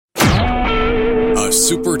a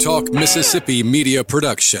SuperTalk Mississippi media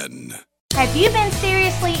production. Have you been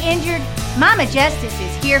seriously injured? Mama Justice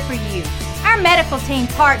is here for you. Our medical team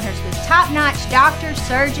partners with top-notch doctors,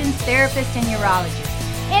 surgeons, therapists, and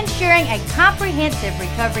urologists, ensuring a comprehensive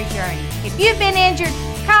recovery journey. If you've been injured,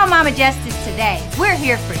 call Mama Justice today. We're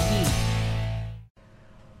here for you.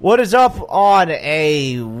 What is up on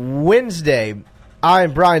a Wednesday?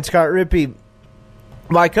 I'm Brian Scott Rippey.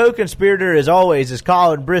 My co-conspirator, as always, is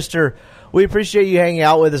Colin Brister. We appreciate you hanging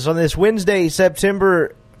out with us on this Wednesday,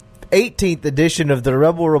 September 18th edition of the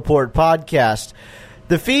Rebel Report podcast.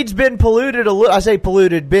 The feed's been polluted a little. I say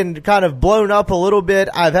polluted, been kind of blown up a little bit.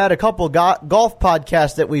 I've had a couple golf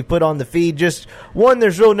podcasts that we put on the feed. Just one,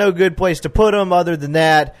 there's really no good place to put them. Other than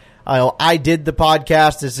that, I did the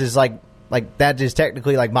podcast. This is like that is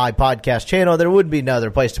technically like my podcast channel. There wouldn't be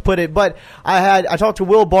another place to put it. But I talked to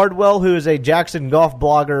Will Bardwell, who is a Jackson golf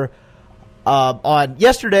blogger, on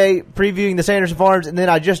yesterday previewing the Sanderson Farms, and then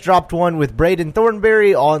I just dropped one with Braden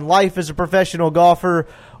Thornberry on life as a professional golfer,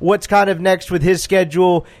 what's kind of next with his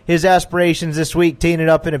schedule, his aspirations this week, teeing it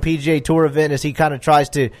up in a PGA Tour event as he kind of tries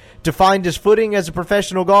to find his footing as a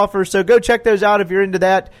professional golfer. So go check those out if you're into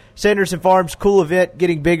that. Sanderson Farms, cool event,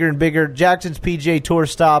 getting bigger and bigger. Jackson's PGA Tour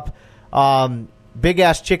stop,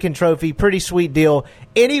 big-ass chicken trophy, pretty sweet deal.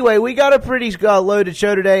 Anyway, we got a pretty loaded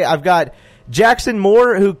show today. I've got Jackson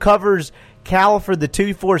Moore, who covers Cal for the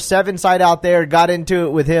 247 site out there. Got into it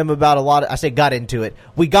with him about a lot of, I say got into it.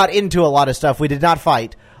 We got into a lot of stuff. We did not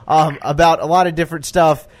fight. About a lot of different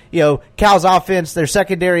stuff. You know, Cal's offense, their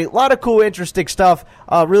secondary, a lot of cool, interesting stuff.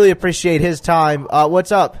 Really appreciate his time.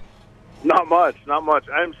 What's up? Not much.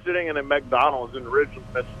 I'm sitting in a McDonald's in Ridgeland,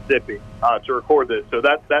 Mississippi, to record this. So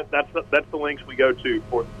that's the links we go to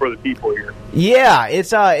for the people here. Yeah,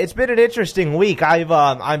 it's been an interesting week.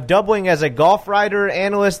 I'm doubling as a golf writer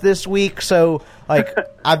analyst this week. So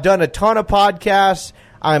I've done a ton of podcasts.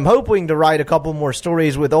 I'm hoping to write a couple more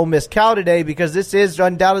stories with Ole Miss Cal today because this is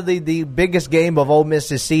undoubtedly the biggest game of Ole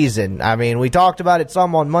Miss's season. I mean, we talked about it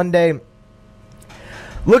some on Monday.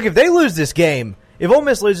 Look, if they lose this game. If Ole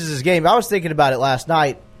Miss loses this game, I was thinking about it last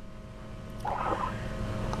night.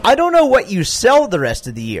 I don't know what you sell the rest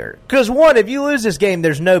of the year. Because, one, if you lose this game,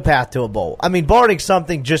 there's no path to a bowl. I mean, barring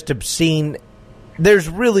something just obscene, there's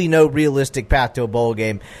really no realistic path to a bowl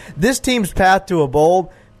game. This team's path to a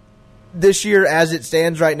bowl this year, as it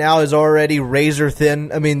stands right now, is already razor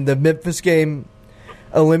thin. I mean, the Memphis game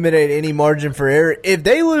eliminate any margin for error. If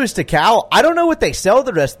they lose to Cal, I don't know what they sell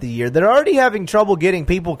the rest of the year. They're already having trouble getting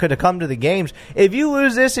people to come to the games. If you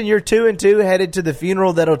lose this and you're 2-2 headed to the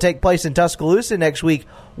funeral that'll take place in Tuscaloosa next week,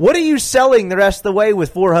 what are you selling the rest of the way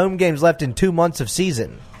with 4 home games left in 2 months of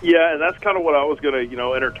season? Yeah, and that's kind of what I was going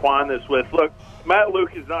to, intertwine this with. Look, Matt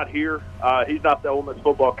Luke is not here. He's not the Ole Miss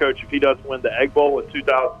football coach if he doesn't win the Egg Bowl in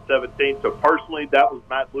 2017. So personally, that was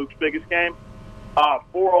Matt Luke's biggest game.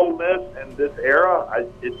 For Ole Miss in this era,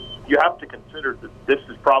 you have to consider that this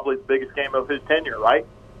is probably the biggest game of his tenure, right?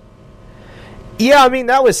 Yeah, I mean,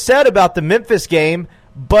 that was said about the Memphis game,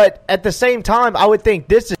 but at the same time, I would think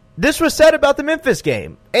this was said about the Memphis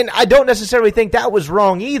game. And I don't necessarily think that was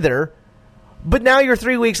wrong either. But now you're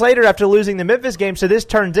 3 weeks later after losing the Memphis game, so this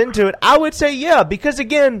turns into it. I would say, yeah, because,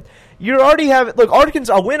 again, you already have – look,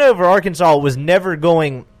 a win over Arkansas was never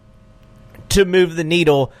going – to move the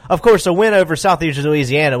needle. Of course, a win over Southeastern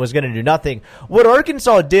Louisiana was going to do nothing. What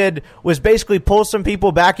Arkansas did was basically pull some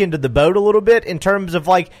people back into the boat a little bit in terms of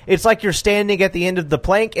it's like you're standing at the end of the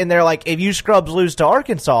plank and they're like, if you scrubs lose to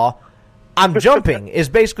Arkansas, I'm jumping is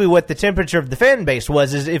basically what the temperature of the fan base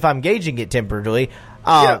was, is if I'm gauging it temporarily.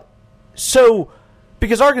 So,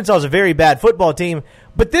 because Arkansas is a very bad football team,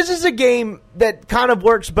 but this is a game that kind of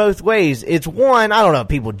works both ways. It's one, I don't know if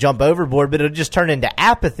people jump overboard, but it'll just turn into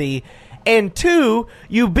apathy. And two,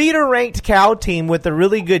 you beat a ranked Cal team with a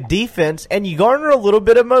really good defense, and you garner a little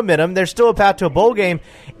bit of momentum. There's still a path to a bowl game.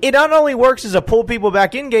 It not only works as a pull people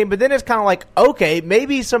back in game, but then it's kind of like, okay,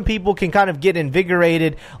 maybe some people can kind of get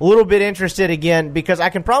invigorated, a little bit interested again, because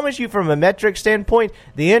I can promise you from a metric standpoint,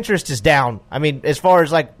 the interest is down. I mean, as far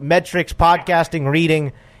as metrics, podcasting,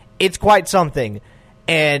 reading, it's quite something.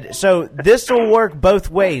 And so this will work both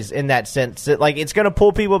ways in that sense. That it's going to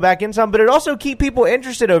pull people back in some, but it also keep people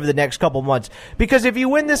interested over the next couple months. Because if you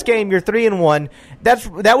win this game, you're 3-1.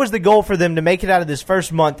 That was the goal for them, to make it out of this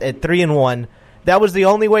first month at 3-1. That was the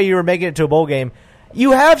only way you were making it to a bowl game.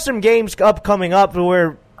 You have some games coming up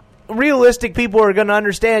where realistic people are going to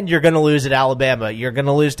understand you're going to lose at Alabama. You're going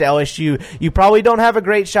to lose to LSU. You probably don't have a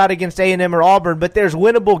great shot against A&M or Auburn, but there's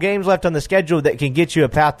winnable games left on the schedule that can get you a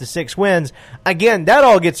path to 6 wins. Again, that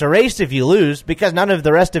all gets erased if you lose because none of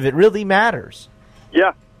the rest of it really matters.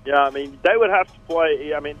 Yeah. I mean, they would have to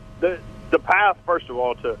play. I mean, the path, first of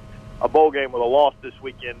all, to a bowl game with a loss this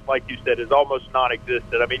weekend, like you said, is almost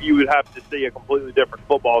non-existent. I mean, you would have to see a completely different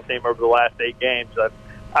football team over the last 8 games.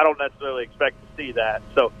 I don't necessarily expect to see that.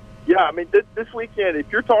 So, yeah, I mean, this weekend,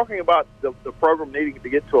 if you're talking about the program needing to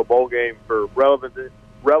get to a bowl game for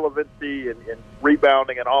relevancy and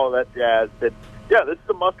rebounding and all of that jazz, then, yeah, this is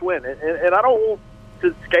a must-win. And I don't want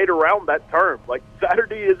to skate around that term. Like,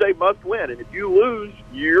 Saturday is a must-win. And if you lose,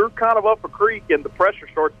 you're kind of up a creek and the pressure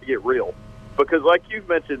starts to get real. Because, like you've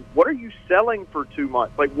mentioned, what are you selling for 2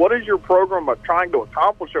 months? Like, what is your program trying to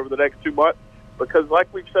accomplish over the next 2 months? Because,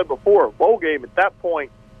 like we've said before, a bowl game at that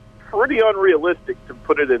point, pretty unrealistic to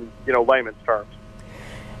put it in, layman's terms.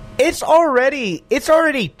 It's already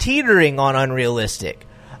teetering on unrealistic.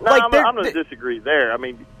 No, I'm going to disagree there. I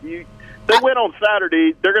mean, they win on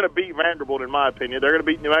Saturday. They're going to beat Vanderbilt, in my opinion. They're going to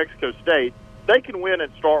beat New Mexico State. They can win in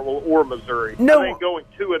Starkville or Missouri. I think going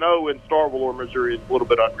 2-0 in Starkville or Missouri is a little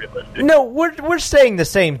bit unrealistic. No, we're saying the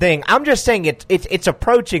same thing. I'm just saying it's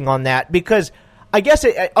approaching on that because I guess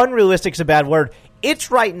unrealistic is a bad word.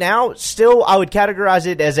 It's right now still, I would categorize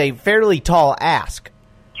it as a fairly tall ask.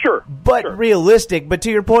 Sure. But realistic. But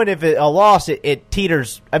to your point, if a loss, it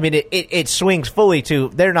teeters. I mean, it swings fully to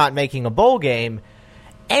they're not making a bowl game.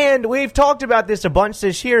 And we've talked about this a bunch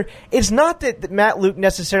this year. It's not that Matt Luke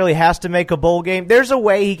necessarily has to make a bowl game. There's a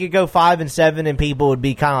way he could go 5-7 and people would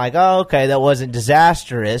be kind of like, oh, okay, that wasn't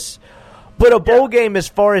disastrous. But a bowl game, as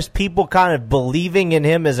far as people kind of believing in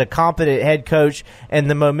him as a competent head coach and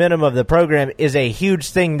the momentum of the program, is a huge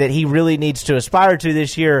thing that he really needs to aspire to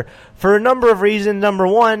this year for a number of reasons. Number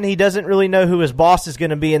one, he doesn't really know who his boss is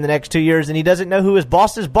going to be in the next 2 years, and he doesn't know who his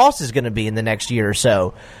boss's boss is going to be in the next year or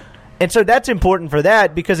so. And so that's important for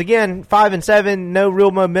that because, again, 5-7, no real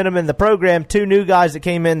momentum in the program, 2 new guys that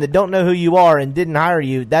came in that don't know who you are and didn't hire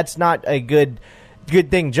you. That's not a good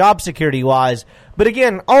thing job security-wise. But,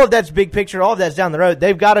 again, all of that's big picture. All of that's down the road.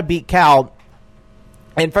 They've got to beat Cal.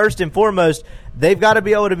 And first and foremost, they've got to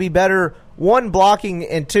be able to be better, 1, blocking,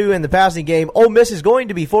 and 2, in the passing game. Ole Miss is going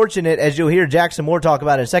to be fortunate, as you'll hear Jackson Moore talk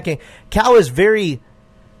about in a second. Cal is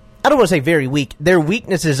I don't want to say very weak. Their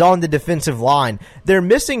weakness is on the defensive line. They're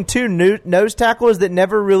missing 2 new nose tackles that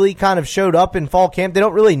never really kind of showed up in fall camp. They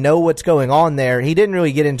don't really know what's going on there. He didn't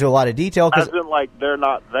really get into a lot of detail. As in, like, they're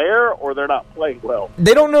not there or they're not playing well?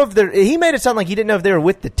 They don't know if they're – he made it sound like he didn't know if they were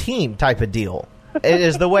with the team type of deal. It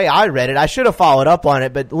is the way I read it. I should have followed up on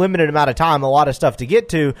it, but limited amount of time, a lot of stuff to get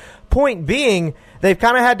to. Point being, they've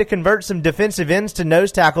kind of had to convert some defensive ends to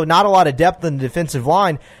nose tackle, not a lot of depth in the defensive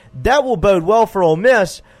line. That will bode well for Ole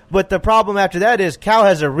Miss. But the problem after that is Cal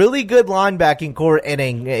has a really good linebacking core and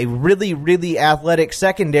a really, really athletic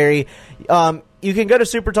secondary. You can go to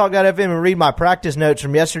supertalk.fm and read my practice notes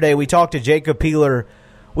from yesterday. We talked to Jacob Peeler.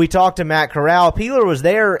 We talked to Matt Corral. Peeler was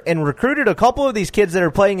there and recruited a couple of these kids that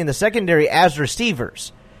are playing in the secondary as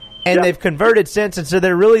receivers. And they've converted since, and so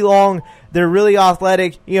they're really long. They're really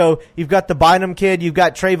athletic. You've got the Bynum kid. You've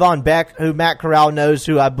got Trayvon Beck, who Matt Corral knows,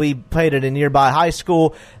 who I believe played at a nearby high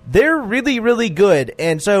school. They're really, really good.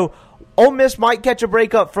 And so Ole Miss might catch a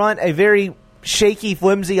break up front. A very shaky,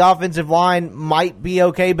 flimsy offensive line might be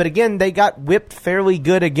okay. But, again, they got whipped fairly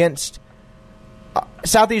good against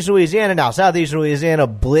Southeast Louisiana. Now, Southeast Louisiana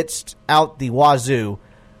blitzed out the wazoo.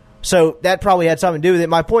 So that probably had something to do with it.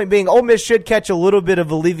 My point being, Ole Miss should catch a little bit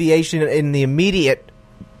of alleviation in the immediate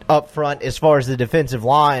up front as far as the defensive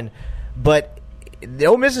line. But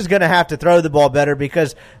Ole Miss is going to have to throw the ball better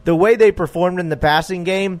because the way they performed in the passing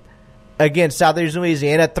game against Southeast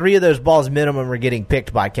Louisiana, 3 of those balls minimum are getting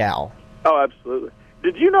picked by Cal. Oh, absolutely.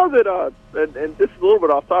 Did you know that, and this is a little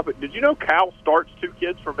bit off topic, did you know Cal starts 2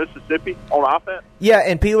 kids from Mississippi on offense? Yeah,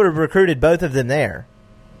 and Peeler recruited both of them there.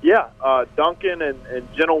 Yeah, Duncan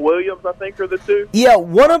and Gentle Williams, I think, are the 2. Yeah,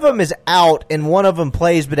 one of them is out, and one of them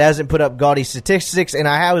plays but hasn't put up gaudy statistics. And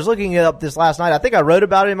I was looking it up this last night. I think I wrote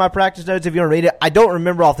about it in my practice notes if you want to read it. I don't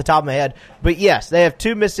remember off the top of my head. But, yes, they have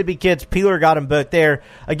 2 Mississippi kids. Peeler got them both there.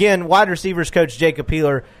 Again, wide receivers coach Jacob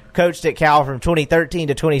Peeler coached at Cal from 2013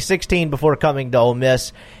 to 2016 before coming to Ole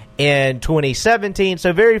Miss in 2017.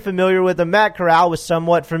 So very familiar with him. Matt Corral was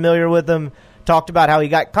somewhat familiar with him. Talked about how he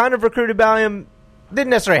got kind of recruited by him.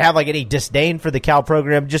 Didn't necessarily have any disdain for the Cal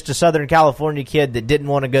program, just a Southern California kid that didn't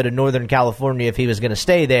want to go to Northern California if he was going to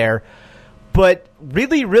stay there. But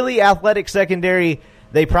really, really athletic secondary.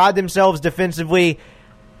 They pride themselves defensively.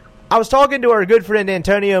 I was talking to our good friend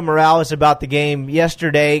Antonio Morales about the game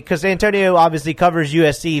yesterday because Antonio obviously covers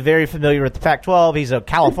USC, very familiar with the Pac-12. He's a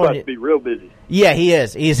California. He must be real busy. Yeah, he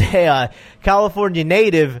is. He's a California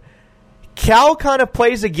native. Cal kind of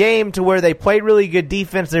plays a game to where they play really good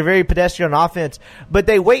defense. They're very pedestrian on offense, but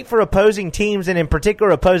they wait for opposing teams and in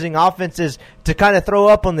particular opposing offenses to kind of throw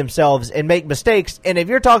up on themselves and make mistakes. And if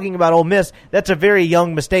you're talking about Ole Miss, that's a very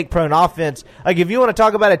young, mistake-prone offense. Like if you want to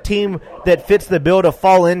talk about a team that fits the bill to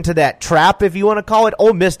fall into that trap, if you want to call it,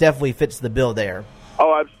 Ole Miss definitely fits the bill there.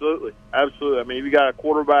 Oh, absolutely. Absolutely. I mean, you got a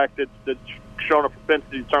quarterback that's shown a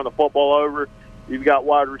propensity to turn the football over. You've got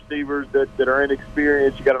wide receivers that are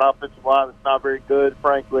inexperienced. You got an offensive line that's not very good,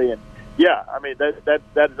 frankly. And yeah, I mean that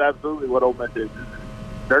is absolutely what Ole Miss is.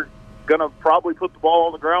 They're going to probably put the ball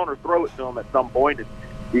on the ground or throw it to them at some point, and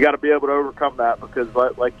you got to be able to overcome that because,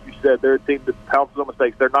 like you said, they're a team that pounces on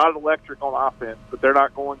mistakes. They're not electric on offense, but they're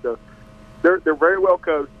not going to. They're very well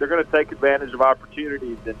coached. They're going to take advantage of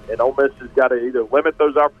opportunities, and Ole Miss has got to either limit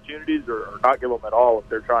those opportunities or not give them at all if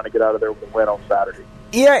they're trying to get out of there with a win on Saturday.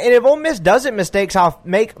 Yeah, and if Ole Miss doesn't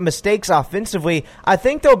make mistakes offensively, I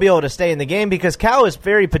think they'll be able to stay in the game because Cal is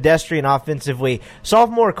very pedestrian offensively.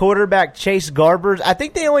 Sophomore quarterback Chase Garbers, I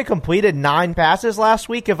think they only completed 9 passes last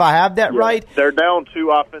week, if I have that right. They're down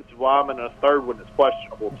 2 offensive linemen, and a third one is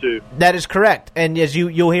questionable, too. That is correct, and as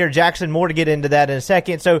you'll hear Jackson Moore to get into that in a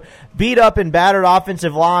second. So beat up and battered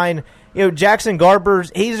offensive line. You know, Jackson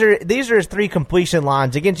Garbers, these are his 3 completion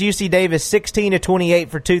lines. Against UC Davis, 16 of 28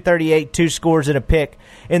 for 238, 2 scores and a pick.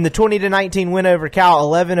 In the 20-19 win over Cal,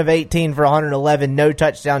 11 of 18 for 111, no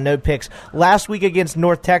touchdown, no picks. Last week against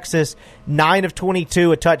North Texas, 9 of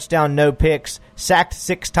 22, a touchdown, no picks, sacked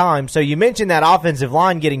 6 times. So you mentioned that offensive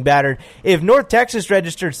line getting battered. If North Texas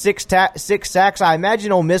registered 6 sacks, I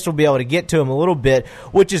imagine Ole Miss will be able to get to them a little bit,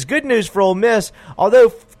 which is good news for Ole Miss,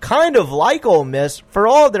 although kind of like Ole Miss, for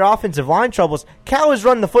all of their offensive line troubles, Cal has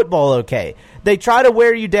run the football okay. They try to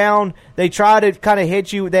wear you down. They try to kind of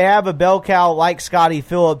hit you. They have a bell cow like Scotty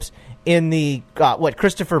Phillips in the,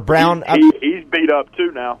 Christopher Brown. He's beat up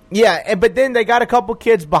too now. Yeah, but then they got a couple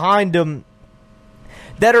kids behind him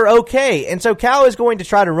that are okay. And so Cal is going to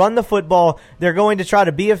try to run the football. They're going to try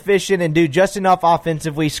to be efficient and do just enough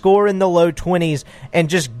offensively, score in the low 20s, and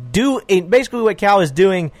just do basically what Cal is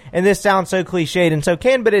doing. And this sounds so cliched and so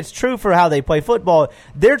but it's true for how they play football.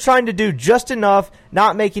 They're trying to do just enough,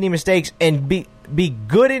 not make any mistakes, and be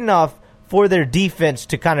good enough for their defense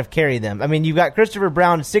to kind of carry them. I mean, you've got Christopher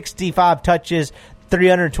Brown, 65 touches,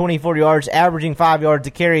 324 yards, averaging 5 yards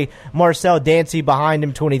a carry. Marcel Dancy behind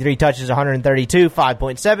him, 23 touches, 132,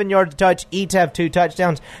 5.7 yards a touch. Each have 2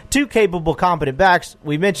 touchdowns. 2 capable, competent backs.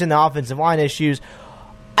 We mentioned the offensive line issues.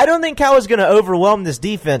 I don't think Cal is going to overwhelm this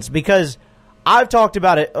defense because I've talked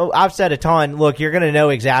about it. I've said a ton. Look, you're going to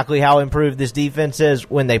know exactly how improved this defense is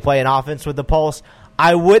when they play an offense with the pulse.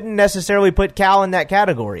 I wouldn't necessarily put Cal in that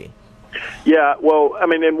category. Yeah, well, I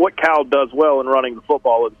mean, and what Cal does well in running the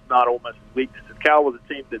football is not Ole Miss's weakness. If Cal was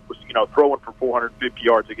a team that was, throwing for 450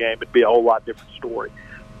 yards a game, it'd be a whole lot different story.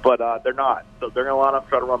 But they're not. So they're going to line up,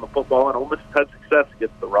 try to run the football, and Ole Miss has had success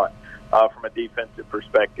against the run from a defensive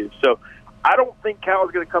perspective. So I don't think Cal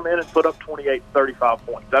is going to come in and put up 28, 35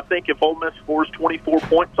 points. I think if Ole Miss scores 24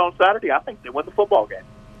 points on Saturday, I think they win the football game.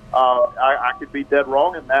 I could be dead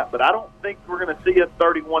wrong in that, but I don't think we're going to see a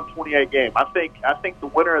 31-28 game. I think the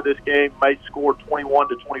winner of this game may score 21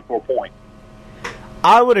 to 24 points.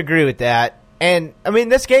 I would agree with that. And, I mean,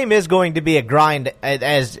 this game is going to be a grind,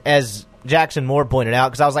 as Jackson Moore pointed out,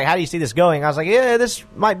 because I was like, how do you see this going? I was like, yeah, this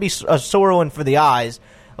might be a sore one for the eyes,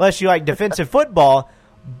 unless you like defensive football.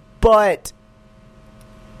 But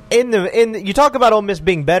you talk about Ole Miss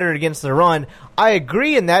being better against the run. I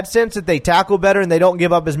agree in that sense that they tackle better and they don't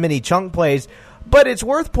give up as many chunk plays. But it's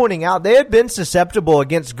worth pointing out they have been susceptible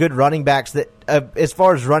against good running backs that, as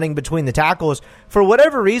far as running between the tackles. For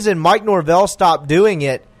whatever reason, Mike Norvell stopped doing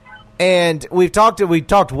it. And we've talked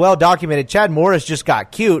well documented. Chad Morris just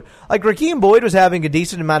got cute. Like Rakeem Boyd was having a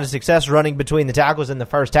decent amount of success running between the tackles in the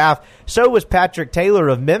first half. So was Patrick Taylor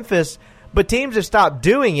of Memphis. But teams have stopped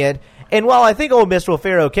doing it. And while I think Ole Miss will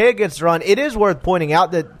fare okay against the run, it is worth pointing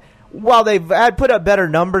out that while they've had put up better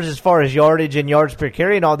numbers as far as yardage and yards per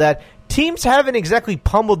carry and all that, teams haven't exactly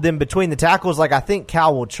pummeled them between the tackles like I think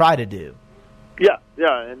Cal will try to do. Yeah,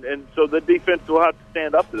 and so the defense will have to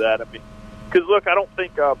stand up to that. I mean, because, look, I don't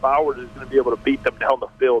think Bowers is going to be able to beat them down the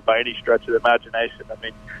field by any stretch of the imagination. I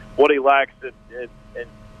mean, what he lacks in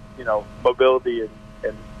mobility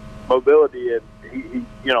and he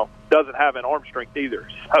doesn't have an arm strength either.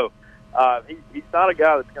 So he's not a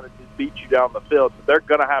guy that's going to just beat you down the field. So they're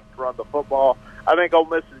going to have to run the football. I think Ole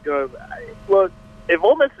Miss is going to look. If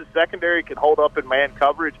Ole Miss's secondary can hold up in man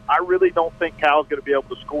coverage, I really don't think Cal's going to be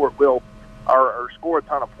able to score at will or score a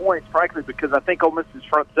ton of points, frankly, because I think Ole Miss's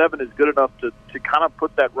front seven is good enough to kind of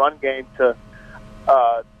put that run game to,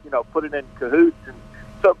 put it in cahoots. And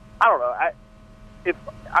so I don't know.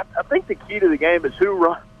 I think the key to the game is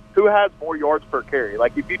who has more yards per carry.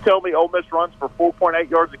 Like, if you tell me Ole Miss runs for 4.8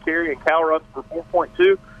 yards a carry and Cal runs for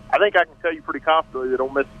 4.2, I think I can tell you pretty confidently that Ole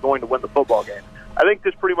Miss is going to win the football game. I think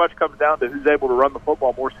this pretty much comes down to who's able to run the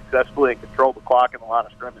football more successfully and control the clock in the line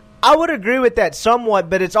of scrimmage. I would agree with that somewhat,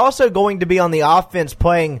 but it's also going to be on the offense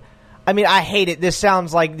playing. I mean, I hate it. This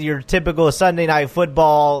sounds like your typical Sunday Night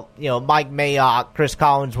Football, Mike Mayock, Chris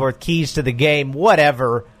Collinsworth, keys to the game,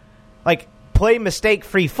 whatever. Like, play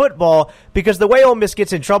mistake-free football, because the way Ole Miss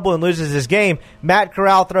gets in trouble and loses this game, Matt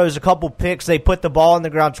Corral throws a couple picks, they put the ball on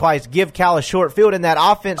the ground twice, give Cal a short field, and that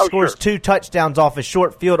offense scores 2 touchdowns off a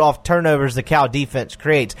short field off turnovers the Cal defense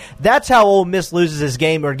creates. That's how Ole Miss loses this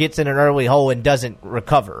game or gets in an early hole and doesn't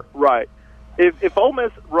recover. Right. If Ole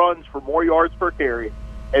Miss runs for more yards per carry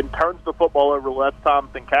and turns the football over less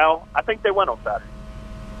times than Cal, I think they win on Saturday.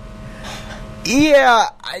 Yeah,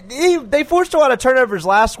 they forced a lot of turnovers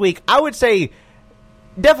last week. I would say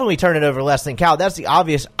definitely turn it over less than Cal. That's the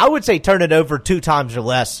obvious. I would say turn it over 2 times or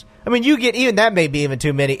less. I mean, even that may be even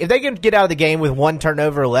too many. If they can get out of the game with 1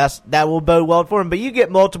 turnover or less, that will bode well for them. But you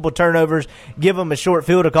get multiple turnovers, give them a short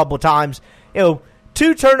field a couple times.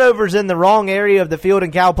 2 turnovers in the wrong area of the field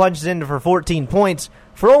and Cal punches into for 14 points.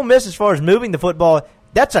 For Ole Miss, as far as moving the football,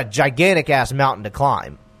 that's a gigantic-ass mountain to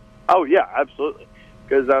climb. Oh, yeah, absolutely.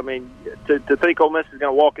 Because, I mean, to think Ole Miss is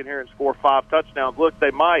going to walk in here and score 5 touchdowns, look,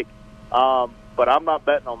 they might, but I'm not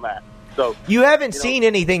betting on that. So you haven't seen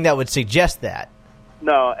anything that would suggest that.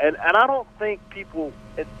 No, and I don't think people,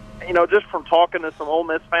 just from talking to some Ole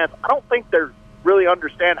Miss fans, I don't think they really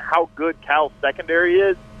understand how good Cal's secondary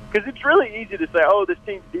is. Because it's really easy to say, oh, this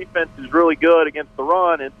team's defense is really good against the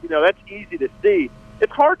run, and, that's easy to see.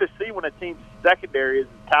 It's hard to see when a team's secondary is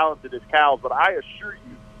as talented as Cal's, but I assure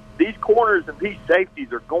you, these corners and these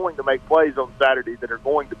safeties are going to make plays on Saturday that are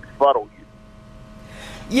going to befuddle you.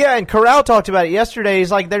 Yeah, and Corral talked about it yesterday.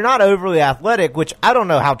 He's like, they're not overly athletic, which I don't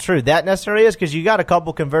know how true that necessarily is, because you got a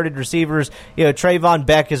couple converted receivers. Trayvon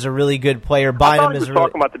Beck is a really good player. Bynum is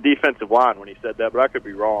talking about the defensive line when he said that, but I could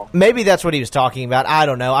be wrong. Maybe that's what he was talking about. I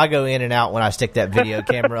don't know. I go in and out when I stick that video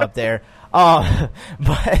camera up there.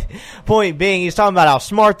 But point being, he's talking about how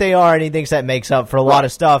smart they are, and he thinks that makes up for a lot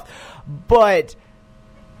of stuff. But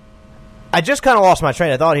I just kind of lost my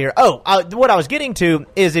train of thought here. What I was getting to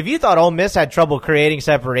is, if you thought Ole Miss had trouble creating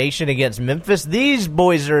separation against Memphis, these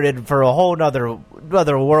boys are in for a whole other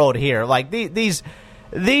world here. Like,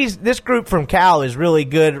 this group from Cal is really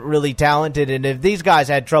good, really talented, and if these guys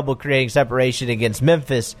had trouble creating separation against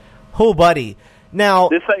Memphis, who buddy? Now,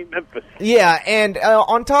 this ain't Memphis. Yeah, and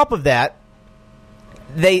on top of that,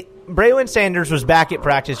 Braylon Sanders was back at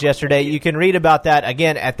practice yesterday. You can read about that,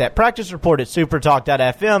 again, at that practice report at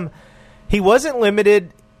supertalk.fm. He wasn't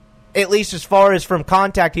limited, at least as far as from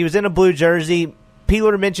contact. He was in a blue jersey.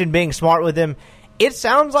 Peeler mentioned being smart with him. It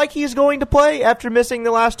sounds like he's going to play after missing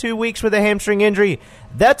the last 2 weeks with a hamstring injury.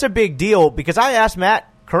 That's a big deal, because I asked Matt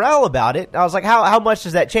Corral about it. I was like, how much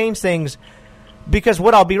does that change things? Because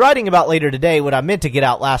what I'll be writing about later today, what I meant to get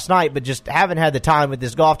out last night, but just haven't had the time with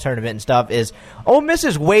this golf tournament and stuff, is Ole Miss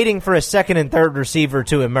is waiting for a second and third receiver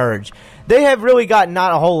to emerge. They have really gotten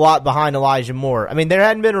not a whole lot behind Elijah Moore. I mean, there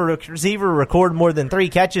hadn't been a receiver record more than 3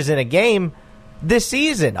 catches in a game this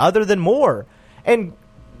season, other than Moore. And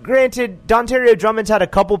granted, Dontario Drummond's had a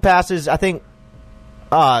couple passes. I think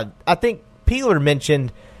Peeler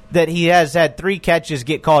mentioned that he has had 3 catches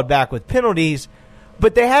get called back with penalties,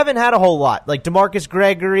 but they haven't had a whole lot. Like DeMarcus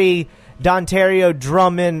Gregory, Dontario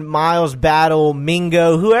Drummond, Miles Battle,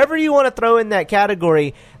 Mingo, whoever you want to throw in that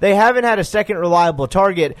category, they haven't had a second reliable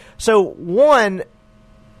target. So, one,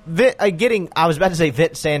 I was about to say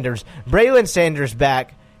Vince Sanders, Braylon Sanders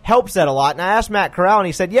back helps that a lot. And I asked Matt Corral, and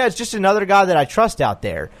he said, yeah, it's just another guy that I trust out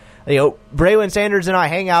there. Braylon Sanders and I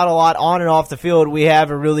hang out a lot on and off the field. We have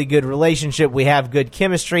a really good relationship. We have good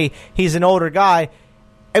chemistry. He's an older guy.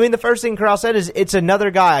 I mean, the first thing Corral said is it's another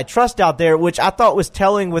guy I trust out there, which I thought was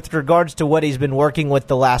telling with regards to what he's been working with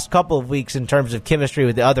the last couple of weeks in terms of chemistry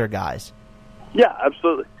with the other guys. Yeah,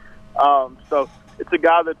 absolutely. So it's a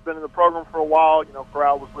guy that's been in the program for a while.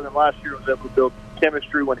 Corral was with him last year, was able to build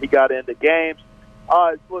chemistry when he got into games.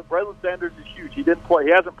 Look, Braylon Sanders is huge. He didn't play.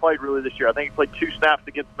 He hasn't played really this year. I think he played 2 snaps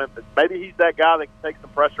against Memphis. Maybe he's that guy that can take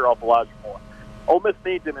some pressure off Elijah Moore. Ole Miss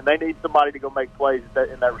needs him, and they need somebody to go make plays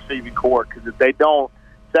in that receiving court, because if they don't,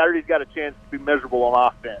 Saturday's got a chance to be miserable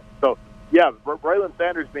on offense. So, yeah, Braylon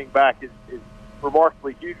Sanders being back is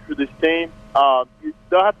remarkably huge for this team.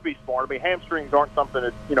 They'll have to be smart. I mean, hamstrings aren't something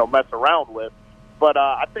to mess around with, but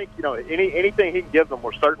I think anything he can give them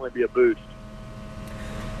will certainly be a boost.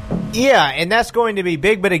 Yeah, and that's going to be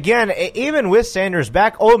big. But again, even with Sanders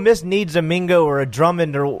back, Ole Miss needs a Mingo or a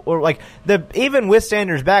Drummond or even with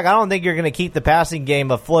Sanders back, I don't think you're going to keep the passing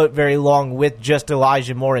game afloat very long with just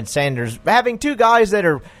Elijah Moore and Sanders. Having two guys that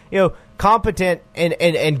are, competent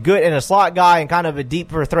and good, and a slot guy and kind of a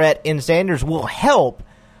deeper threat in Sanders will help.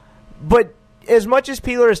 But as much as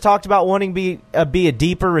Peeler has talked about wanting to be a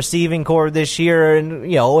deeper receiving core this year, and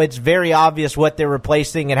it's very obvious what they're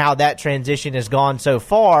replacing and how that transition has gone so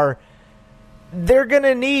far, they're going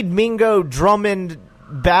to need Mingo, Drummond,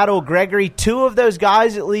 Battle, Gregory, two of those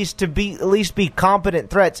guys at least to be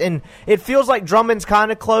competent threats. And it feels like Drummond's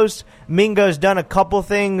kind of close. Mingo's done a couple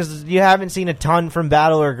things. You haven't seen a ton from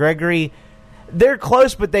Battle or Gregory. They're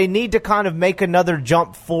close, but they need to kind of make another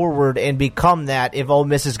jump forward and become that if Ole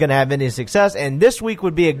Miss is going to have any success. And this week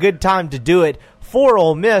would be a good time to do it for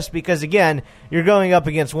Ole Miss because, again, you're going up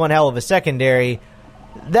against one hell of a secondary.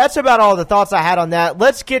 That's about all the thoughts I had on that.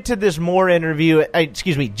 Let's get to this Jackson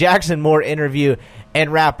Moore interview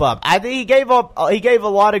and wrap up. I think he gave a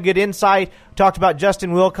lot of good insight. Talked about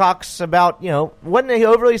Justin Wilcox, about, wasn't he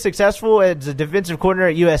overly successful as a defensive coordinator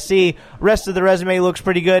at USC. Rest of the resume looks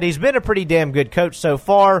pretty good. He's been a pretty damn good coach so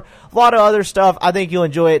far. A lot of other stuff. I think you'll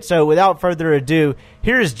enjoy it. So without further ado,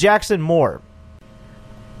 here is Jackson Moore.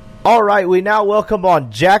 All right, we now welcome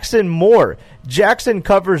on Jackson Moore. Jackson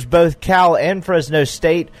covers both Cal and Fresno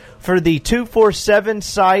State for the 247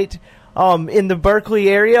 site in the Berkeley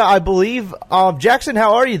area, I believe. Jackson,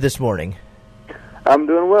 how are you this morning? I'm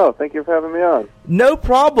doing well. Thank you for having me on. No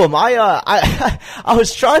problem. I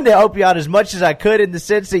was trying to help you out as much as I could in the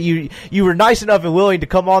sense that you were nice enough and willing to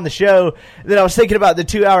come on the show. Then I was thinking about the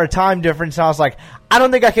 2-hour time difference, and I was like, I don't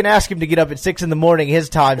think I can ask him to get up at 6 a.m. his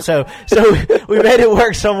time. So we made it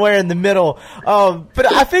work somewhere in the middle.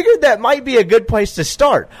 But I figured that might be a good place to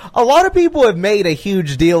start. A lot of people have made a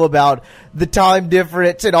huge deal about the time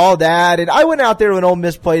difference and all that. And I went out there when Ole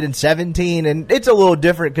Miss played in 2017, and it's a little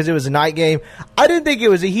different because it was a night game. I didn't think it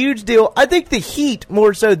was a huge deal. I think the heat,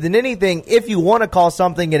 more so than anything, if you want to call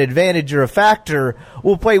something an advantage or a factor,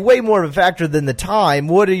 will play way more of a factor than the time.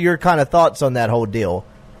 What are your kind of thoughts on that whole deal?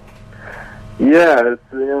 Yeah,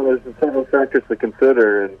 there's several factors to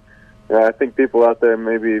consider, and I think people out there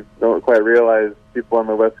maybe don't quite realize people on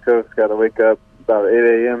the West Coast got to wake up about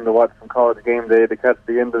 8 a.m. to watch some College Game Day to catch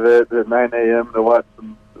the end of it, at 9 a.m. to watch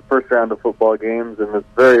the first round of football games, and it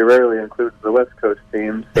very rarely includes the West Coast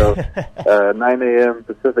teams. So 9 a.m.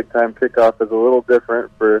 Pacific time kickoff is a little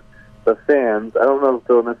different for the fans. I don't know if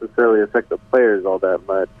it'll necessarily affect the players all that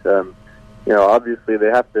much. Obviously they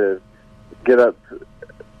have to get up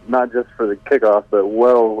not just for the kickoff, but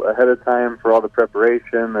well ahead of time for all the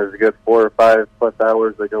preparation. There's a good 4 or 5 plus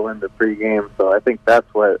hours that go into pregame, so I think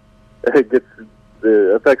that's what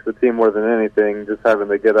affects the team more than anything, just having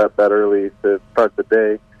to get up that early to start the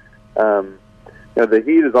day. The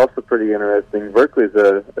heat is also pretty interesting. Berkeley's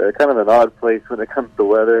a kind of an odd place when it comes to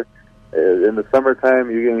weather. In the summertime,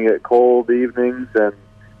 you're going to get cold evenings, and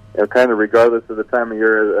kind of regardless of the time of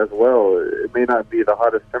year as well. It may not be the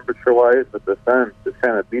hottest temperature-wise, but the sun just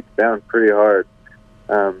kind of beats down pretty hard.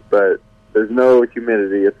 But there's no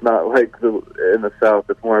humidity. It's not like in the South.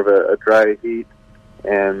 It's more of a dry heat,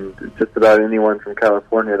 and just about anyone from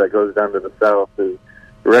California that goes down to the South is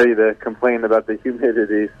ready to complain about the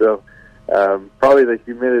humidity. So probably the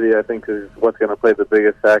humidity, I think, is what's going to play the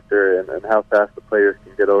biggest factor, and how fast the players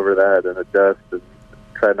can get over that and adjust and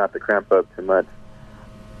try not to cramp up too much.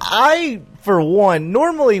 I, for one,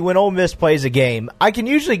 normally when Ole Miss plays a game, I can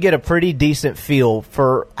usually get a pretty decent feel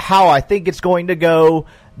for how I think it's going to go.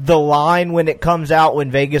 The line, when it comes out, when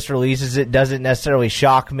Vegas releases it, doesn't necessarily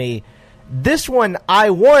shock me. This one, I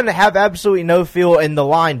have absolutely no feel, and the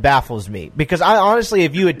line baffles me. Because I honestly,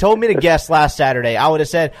 if you had told me to guess last Saturday, I would have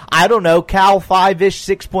said, I don't know, Cal 5-ish,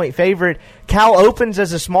 6-point favorite. Cal opens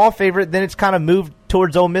as a small favorite, then it's kind of moved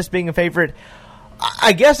towards Ole Miss being a favorite.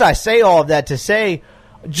 I guess I say all of that to say,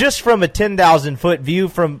 just from a 10,000-foot view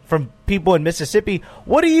from people in Mississippi,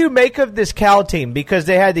 what do you make of this Cal team? Because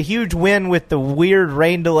they had the huge win with the weird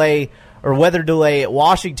rain delay or weather delay at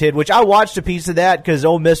Washington, which I watched a piece of that because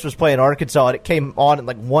Ole Miss was playing Arkansas, and it came on at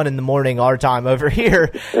like 1 a.m. our time over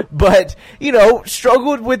here. But,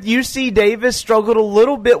 struggled with UC Davis, struggled a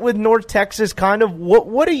little bit with North Texas. Kind of,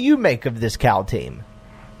 what do you make of this Cal team?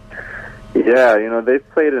 Yeah, they've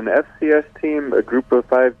played an FCS team, a Group of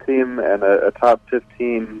 5 team, and a top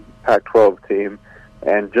 15 Pac-12 team.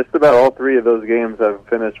 And just about all 3 of those games have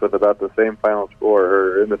finished with about the same final score,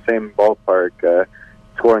 or in the same ballpark,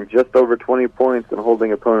 scoring just over 20 points and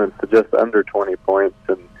holding opponents to just under 20 points.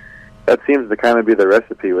 And that seems to kind of be the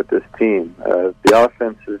recipe with this team. The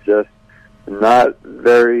offense is just not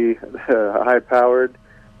very high-powered.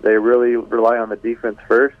 they really rely on the defense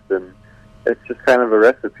first, and it's just kind of a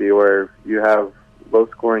recipe where you have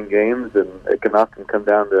low-scoring games, and it can often come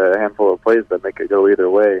down to a handful of plays that make it go either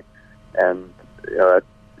way. And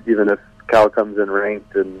even if Cal comes in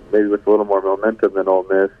ranked and maybe with a little more momentum than Ole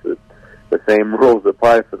Miss, the same rules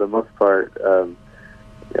apply for the most part.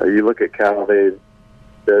 You look at Cal; the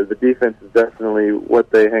defense is definitely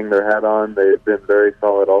what they hang their hat on. They've been very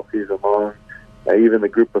solid all season long. Even the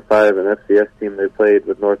Group of Five and FCS team they played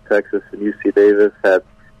with North Texas and UC Davis had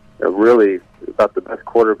really about the best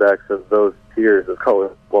quarterbacks of those tiers of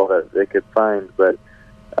college football that they could find. But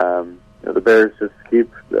the Bears just keep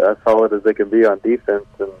as solid as they can be on defense,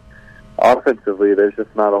 and offensively, there's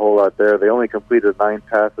just not a whole lot there. They only completed 9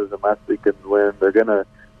 passes in last weekend's win. They're going to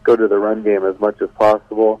go to the run game as much as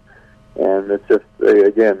possible. And it's just,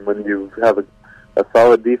 again, when you have a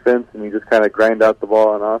solid defense and you just kind of grind out the ball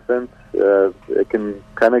on offense, it can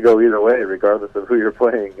kind of go either way, regardless of who you're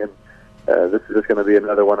playing. And this is just going to be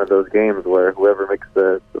another one of those games where whoever makes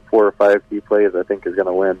the 4 or 5 key plays, I think, is going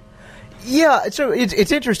to win. Yeah, so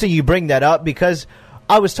it's interesting you bring that up because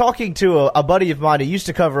I was talking to a buddy of mine who used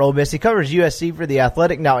to cover Ole Miss. He covers USC for The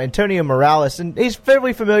Athletic now, Antonio Morales, and he's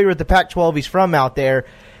fairly familiar with the Pac-12. He's from out there.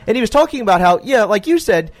 And he was talking about how, yeah, like you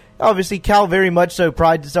said, obviously Cal very much so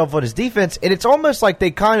prides itself on his defense, and it's almost like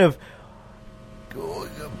they kind of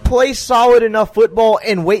play solid enough football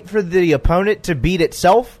and wait for the opponent to beat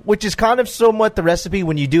itself, which is kind of somewhat the recipe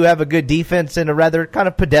when you do have a good defense and a rather kind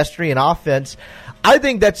of pedestrian offense. I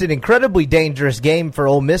think that's an incredibly dangerous game for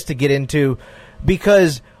Ole Miss to get into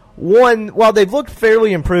because, one, while they've looked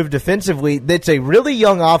fairly improved defensively, it's a really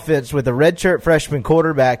young offense with a redshirt freshman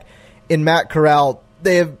quarterback in Matt Corral.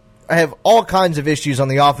 They have all kinds of issues on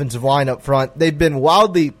the offensive line up front. They've been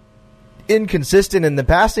wildly inconsistent in the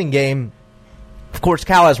passing game. Of course,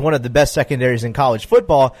 Cal has one of the best secondaries in college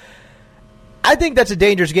football. I think that's a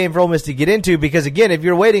dangerous game for Ole Miss to get into because, again, if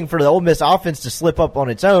you're waiting for the Ole Miss offense to slip up on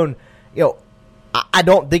its own, I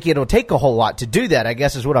don't think it'll take a whole lot to do that, I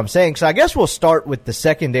guess is what I'm saying. So I guess we'll start with the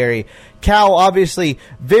secondary. Cal, obviously,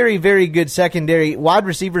 very, very good secondary. Wide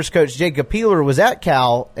receivers coach Jacob Peeler was at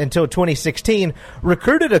Cal until 2016,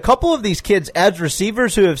 recruited a couple of these kids as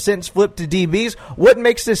receivers who have since flipped to DBs. What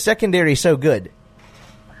makes this secondary so good?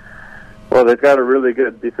 Well, they've got a really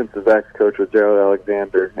good defensive backs coach with Gerald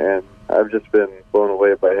Alexander, and I've just been blown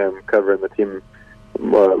away by him covering the team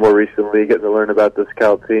more recently, getting to learn about this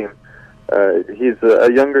Cal team. He's a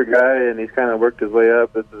younger guy, and he's kind of worked his way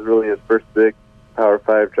up. This is really his first big Power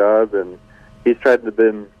 5 job, and he's tried to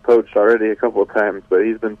been poached already a couple of times, but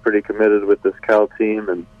he's been pretty committed with this Cal team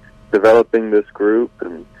and developing this group,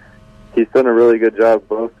 and he's done a really good job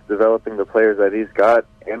both developing the players that he's got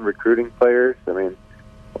and recruiting players. I mean,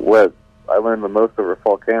 what I learned the most over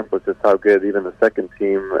fall camp was just how good even the second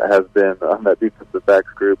team has been on that defensive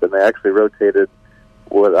backs group, and they actually rotated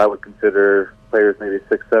what I would consider players maybe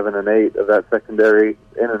 6, 7, and 8 of that secondary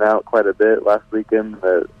in and out quite a bit last weekend.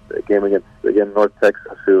 The game against, again, North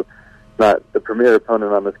Texas, who not the premier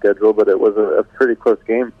opponent on the schedule, but it was a pretty close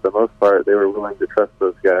game for the most part. They were willing to trust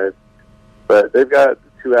those guys. But they've got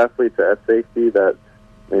 2 athletes at safety that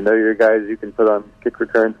they know your guys you can put on kick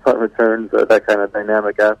returns, punt returns, that kind of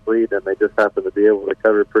dynamic athlete, and they just happen to be able to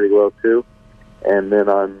cover pretty well too. And then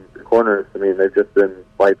on the corners, I mean, they've just been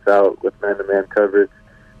lights out with man-to-man coverage.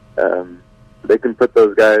 They can put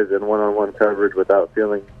those guys in one-on-one coverage without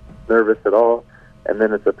feeling nervous at all. And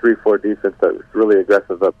then it's a 3-4 defense that's really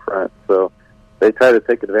aggressive up front. So they try to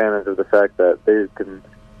take advantage of the fact that they can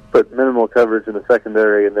put minimal coverage in the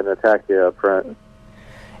secondary and then attack you up front.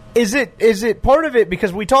 Is it part of it,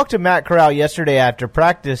 because we talked to Matt Corral yesterday after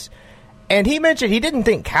practice, and he mentioned he didn't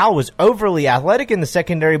think Cal was overly athletic in the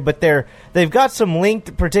secondary, but they've got some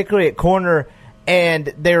length, particularly at corner,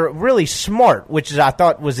 and they're really smart, which is, I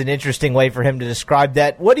thought, was an interesting way for him to describe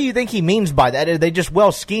that. What do you think he means by that? Are they just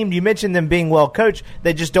well schemed? You mentioned them being well coached.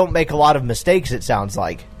 They just don't make a lot of mistakes, it sounds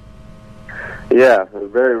like. Yeah,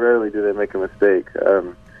 very rarely do they make a mistake.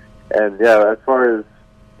 And yeah, as far as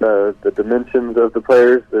the dimensions of the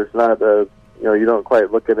players, there's not you don't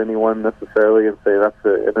quite look at anyone necessarily and say that's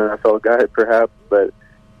an NFL guy perhaps, but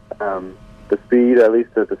the speed, at least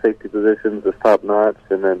at the safety positions, is top notch,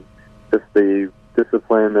 and then just the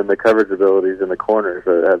discipline and the coverage abilities in the corners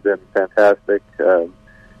have been fantastic. I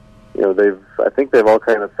think they've all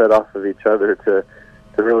kind of fed off of each other to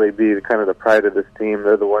really be kind of the pride of this team.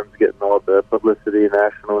 They're the ones getting all the publicity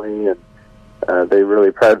nationally, and they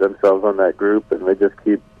really pride themselves on that group, and they just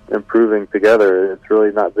keep improving together. It's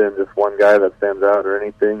really not been just one guy that stands out or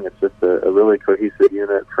anything. It's just a really cohesive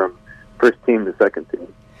unit from first team to second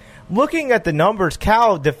team. Looking at the numbers,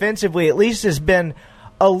 Cal defensively at least has been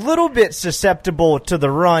a little bit susceptible to the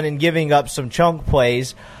run and giving up some chunk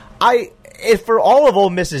plays. If for all of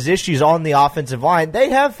Ole Miss's issues on the offensive line,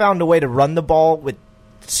 they have found a way to run the ball with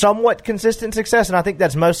somewhat consistent success, and I think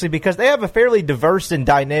that's mostly because they have a fairly diverse and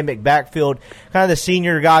dynamic backfield. Kind of the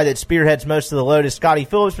senior guy that spearheads most of the load is Scotty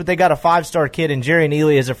Phillips, but they got a 5-star kid in Jerry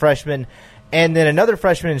Neely as a freshman, and then another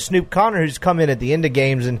freshman in Snoop Connor who's come in at the end of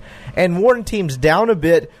games and worn teams down a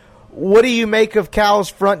bit. What do you make of Cal's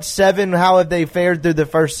front seven? How have they fared through the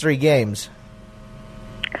first 3 games?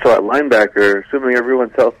 So at linebacker, assuming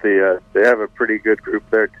everyone's healthy, they have a pretty good group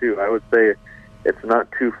there too. I would say it's not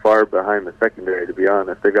too far behind the secondary, to be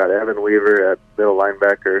honest. They've got Evan Weaver at middle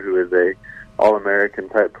linebacker, who is a All-American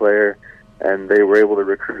type player, and they were able to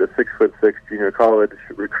recruit a 6'6" junior college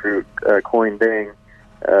recruit, Coin Dang,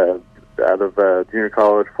 out of junior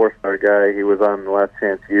college, 4-star guy. He was on the Last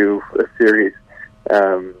Chance U series.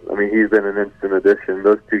 He's been an instant addition.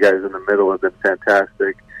 Those 2 guys in the middle have been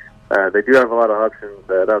fantastic. They do have a lot of options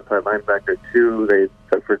at outside linebacker, too. They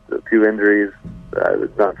suffered a few injuries.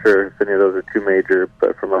 I'm not sure if any of those are too major,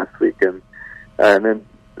 but from last weekend. And then,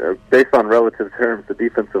 based on relative terms, the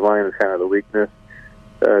defensive line is kind of the weakness.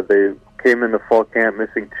 They came into fall camp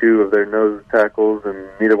missing 2 of their nose tackles, and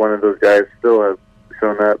neither one of those guys still have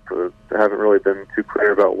shown up. Haven't really been too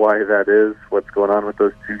clear about why that is, what's going on with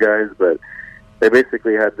those 2 guys, but they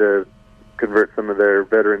basically had to convert some of their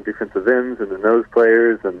veteran defensive ends into nose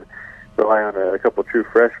players and rely on a couple true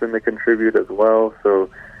freshmen that contribute as well. So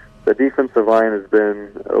the defensive line has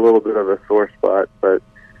been a little bit of a sore spot, but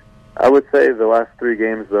I would say the last 3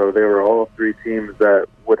 games, though, they were all 3 teams that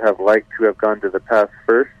would have liked to have gone to the pass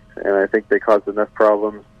first, and I think they caused enough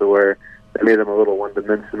problems to where they made them a little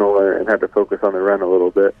one-dimensional and had to focus on the run a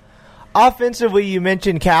little bit. Offensively, you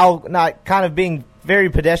mentioned Cal not kind of being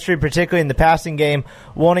very pedestrian, particularly in the passing game,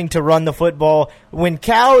 wanting to run the football. When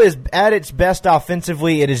Cal is at its best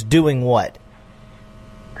offensively, it is doing what?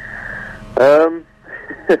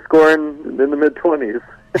 Scoring in the mid-20s,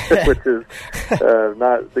 which is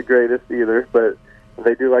not the greatest either, but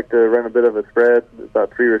they do like to run a bit of a spread,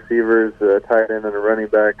 about 3 receivers, a tight end and a running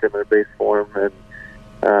back in their base form, and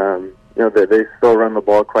they still run the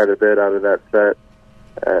ball quite a bit out of that set.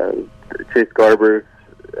 Chase Garbers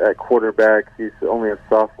at quarterback, he's only a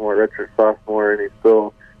sophomore, redshirt sophomore, and he's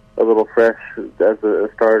still a little fresh as a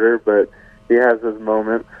starter, but he has his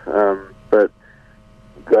moments. But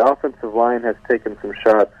the offensive line has taken some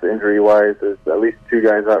shots injury-wise. There's at least 2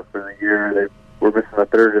 guys out for the year. They were missing a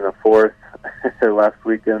 3rd and a 4th last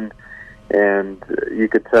weekend, and you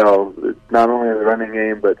could tell not only the running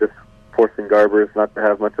game, but just forcing Garbers not to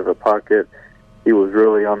have much of a pocket. He was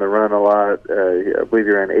really on the run a lot. I believe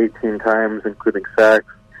he ran 18 times, including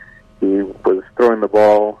sacks. He was throwing the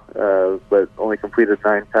ball, but only completed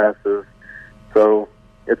 9 passes. So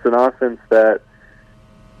it's an offense that,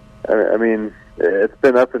 it's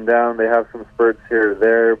been up and down. They have some spurts here or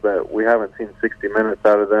there, but we haven't seen 60 minutes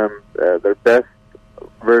out of them. Their best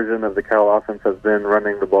version of the Cal offense has been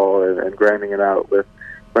running the ball and grinding it out with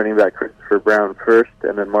running back Christopher Brown first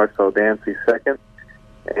and then Marcel Dancy second.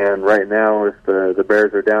 And right now, if the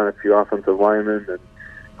Bears are down a few offensive linemen, and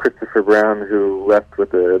Christopher Brown, who left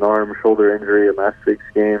with an arm-shoulder injury in last week's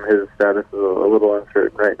game, his status is a little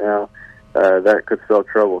uncertain right now. That could spell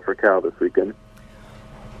trouble for Cal this weekend.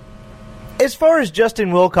 As far as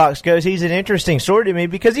Justin Wilcox goes, he's an interesting story to me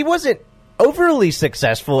because he wasn't overly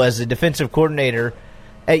successful as a defensive coordinator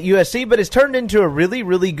at USC, but has turned into a really,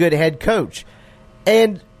 really good head coach.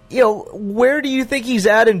 And where do you think he's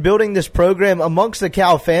at in building this program amongst the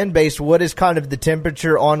Cal fan base? What is kind of the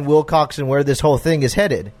temperature on Wilcox and where this whole thing is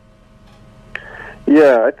headed?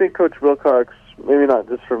 Yeah, I think Coach Wilcox, maybe not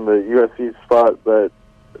just from the USC spot, but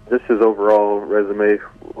just his overall resume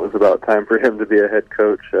was about time for him to be a head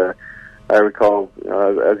coach. I recall,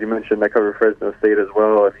 as you mentioned, I covered Fresno State as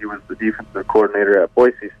well, and he was the defensive coordinator at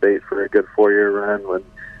Boise State for a good 4-year run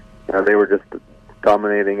when they were just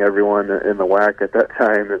dominating everyone in the WAC at that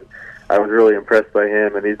time, and I was really impressed by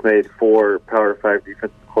him, and he's made 4 Power 5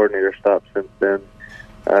 defensive coordinator stops since then.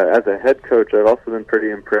 As a head coach, I've also been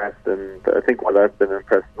pretty impressed, and I think what I've been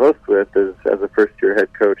impressed most with is, as a first-year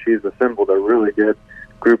head coach, he's assembled a really good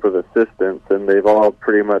group of assistants, and they've all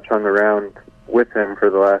pretty much hung around with him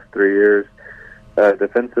for the last 3 years.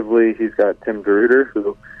 Defensively, he's got Tim DeRuyter,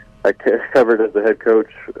 who I covered as the head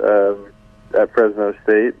coach at Fresno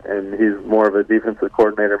State, and he's more of a defensive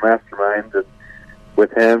coordinator mastermind. And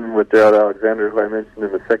with him, with Gerald Alexander, who I mentioned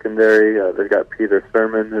in the secondary, they've got Peter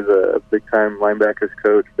Thurman, who's a big-time linebackers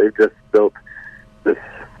coach. They've just built this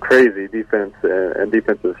crazy defense and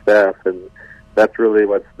defensive staff, and that's really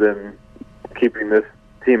what's been keeping this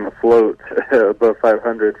team afloat above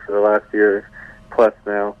 500 for the last year. plus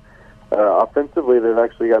now. Offensively, they've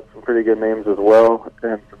actually got some pretty good names as well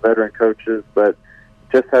and some veteran coaches, but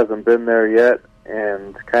just hasn't been there yet.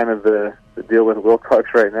 And kind of the deal with Wilcox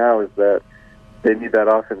right now is that they need that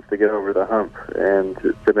offense to get over the hump and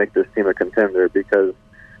to make this team a contender because,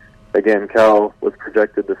 again, Cal was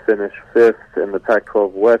projected to finish 5th in the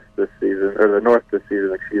Pac-12 West this season, or the North this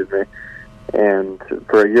season, excuse me. And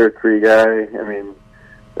for a year 3 guy, I mean,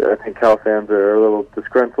 I think Cal fans are a little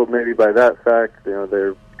disgruntled maybe by that fact. You know,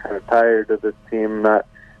 they're kind of tired of this team not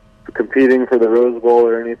competing for the Rose Bowl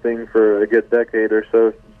or anything for a good decade or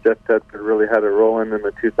so since Jeff Tedford really had it rolling in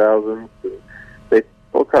the 2000s. And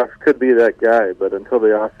Wilcox could be that guy, but until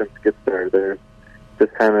the offense gets there, there's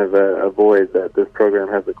just kind of a void that this program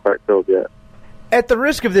hasn't quite filled yet. At the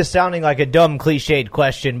risk of this sounding like a dumb, cliched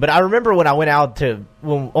question, but I remember when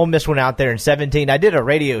Ole Miss went out there in 2017, I did a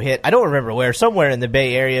radio hit. I don't remember where, somewhere in the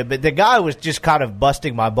Bay Area, but the guy was just kind of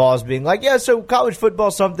busting my balls, being like, yeah, so college football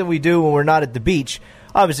is something we do when we're not at the beach.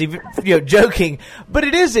 Obviously, joking, but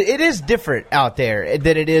it is different out there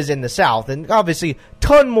than it is in the South, and obviously,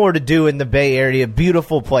 ton more to do in the Bay Area.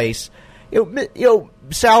 Beautiful place,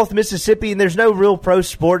 South Mississippi, and there's no real pro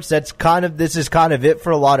sports. This is kind of it for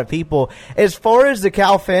a lot of people. As far as the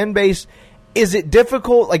Cal fan base, is it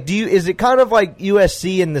difficult? Like, is it kind of like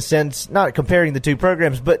USC in the sense, not comparing the two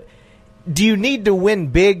programs, but do you need to win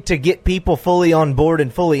big to get people fully on board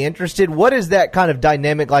and fully interested? What is that kind of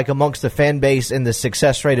dynamic like amongst the fan base and the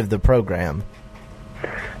success rate of the program?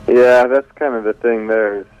 Yeah, that's kind of the thing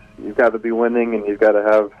there. Is you've got to be winning and you've got to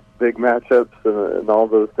have big matchups and all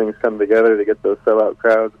those things come together to get those sellout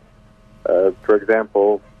crowds. For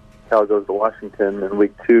example, Cal goes to Washington in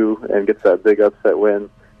week 2 and gets that big upset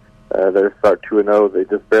win. They start 2-0. They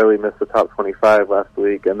just barely missed the top 25 last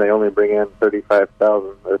week, and they only bring in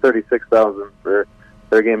 35,000 or 36,000 for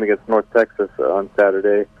their game against North Texas on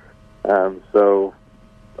Saturday. So,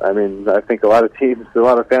 I mean, I think a lot of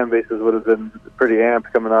fan bases would have been pretty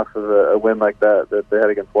amped coming off of a win like that they had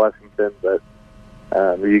against Washington. But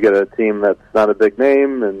you get a team that's not a big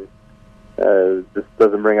name and just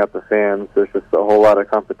doesn't bring out the fans. There's just a whole lot of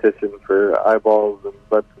competition for eyeballs and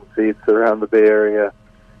butts and seats around the Bay Area.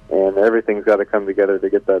 And everything's got to come together to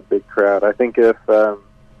get that big crowd. I think if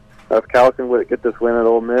Cal can get this win at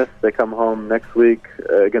Ole Miss, they come home next week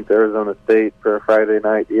against Arizona State for a Friday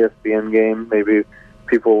night ESPN game. Maybe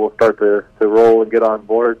people will start to roll and get on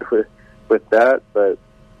board with that. But,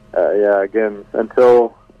 yeah, again,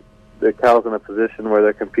 until the Cal's in a position where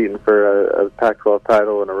they're competing for a Pac-12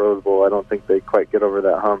 title and a Rose Bowl, I don't think they quite get over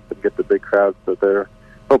that hump and get the big crowds that they're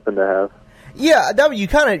hoping to have. Yeah, you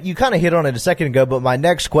kind of hit on it a second ago, but my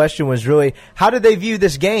next question was really, how do they view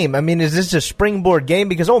this game? I mean, is this a springboard game?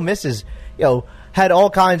 Because Ole Miss has, had all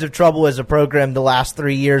kinds of trouble as a program the last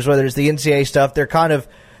 3 years, whether it's the NCAA stuff.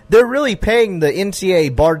 They're really paying the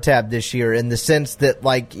NCAA bar tab this year in the sense that,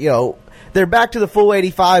 they're back to the full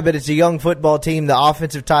 85, but it's a young football team. The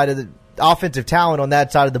offensive talent on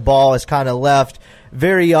that side of the ball is kind of left.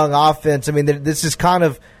 Very young offense. I mean, this is kind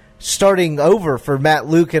of starting over for Matt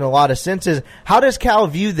Luke in a lot of senses. How does Cal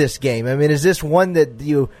view this game? I mean, is this one that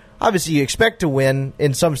you expect to win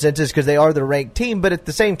in some senses because they are the ranked team, but at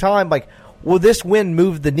the same time, will this win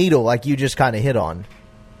move the needle like you just kind of hit on?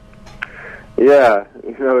 Yeah,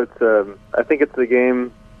 it's I think it's a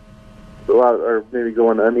game a lot, or maybe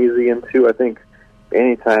going uneasy into. I think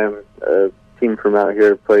anytime a team from out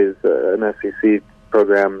here plays an SEC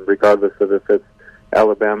program, regardless of if it's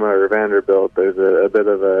Alabama or Vanderbilt, there's a bit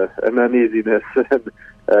of an uneasiness and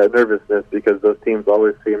nervousness because those teams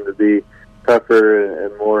always seem to be tougher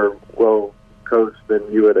and more well coached than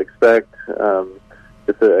you would expect.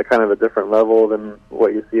 It's a kind of a different level than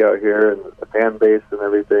what you see out here, and the fan base and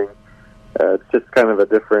everything. It's just kind of a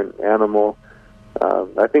different animal.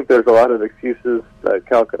 I think there's a lot of excuses that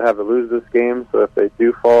Cal could have to lose this game, so if they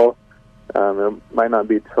do fall, it might not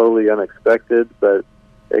be totally unexpected, but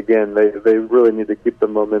again, they really need to keep the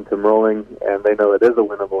momentum rolling, and they know it is a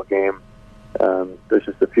winnable game. There's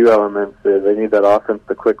just a few elements. They need that offense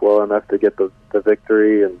to click well enough to get the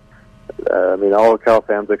victory, and all Cal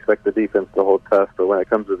fans expect the defense to hold tough, but when it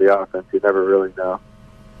comes to the offense, you never really know.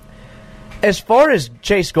 As far as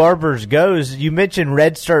Chase Garbers goes, you mentioned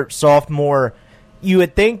redshirt sophomore. You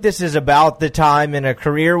would think this is about the time in a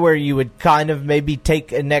career where you would kind of maybe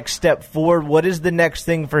take a next step forward. What is the next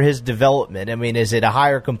thing for his development? I mean, is it a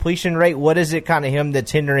higher completion rate? What is it kind of him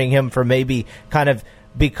that's hindering him from maybe kind of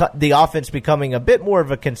the offense becoming a bit more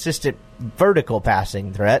of a consistent vertical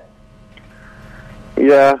passing threat?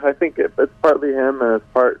 Yeah, I think it's partly him and it's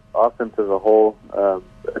part offense as a whole.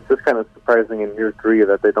 It's just kind of surprising in year 3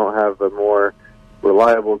 that they don't have a more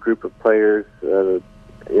reliable group of players.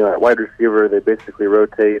 at wide receiver, they basically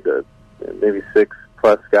rotate maybe 6+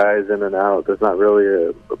 guys in and out. There's not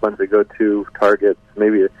really a bunch of go-to targets.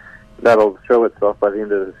 Maybe that'll show itself by the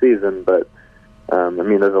end of the season, but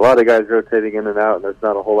there's a lot of guys rotating in and out, and there's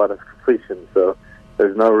not a whole lot of completion. So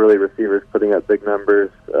there's no really receivers putting up big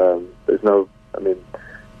numbers.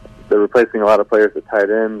 They're replacing a lot of players at tight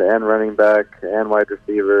end and running back and wide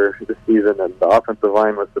receiver this season, and the offensive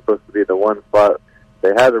line was supposed to be the one spot.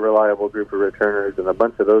 They had a reliable group of returners, and a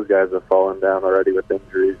bunch of those guys have fallen down already with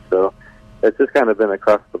injuries. So it's just kind of been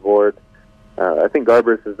across the board. I think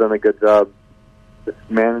Garbers has done a good job just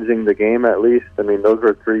managing the game, at least. Those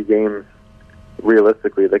were 3 games,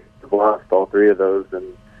 realistically. They could have lost all 3 of those,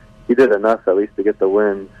 and he did enough at least to get the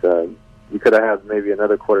wins. You could have had maybe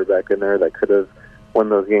another quarterback in there that could have won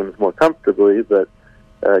those games more comfortably, but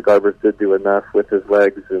Garbers did do enough with his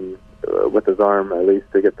legs and with his arm, at least,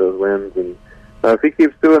 to get those wins. And if he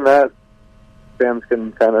keeps doing that, fans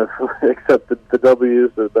can kind of accept the W's.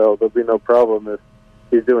 So there'll be no problem if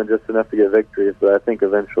he's doing just enough to get victories. But I think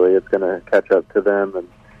eventually it's going to catch up to them. And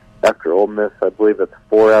after Ole Miss, I believe it's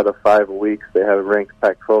 4 out of 5 weeks they have ranked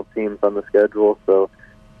Pac-12 teams on the schedule. So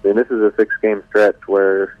this is a 6-game stretch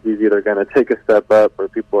where he's either going to take a step up or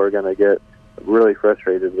people are going to get really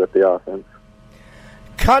frustrated with the offense.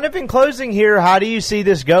 Kind of in closing here, how do you see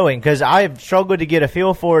this going? Because I've struggled to get a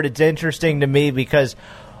feel for it. It's interesting to me because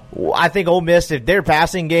I think Ole Miss, if their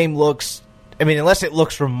passing game looks, unless it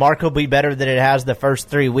looks remarkably better than it has the first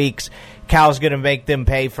 3 weeks, Cal's going to make them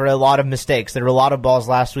pay for a lot of mistakes. There were a lot of balls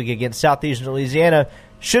last week against Southeastern Louisiana.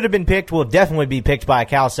 Should have been picked, will definitely be picked by a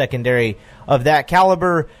Cal secondary of that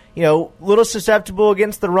caliber. Little susceptible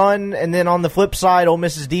against the run, and then on the flip side, Ole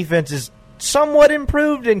Miss's defense is somewhat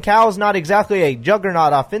improved, and Cal's not exactly a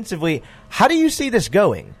juggernaut offensively. How do you see this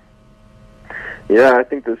going? Yeah, I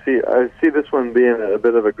see this one being a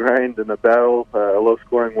bit of a grind and a battle, a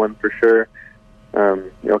low-scoring one for sure.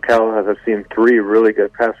 Cal has seen 3 really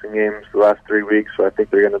good passing games the last 3 weeks, so I think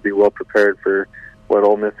they're going to be well prepared for what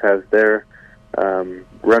Ole Miss has there.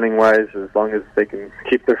 Running-wise, as long as they can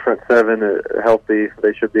keep their front 7 healthy,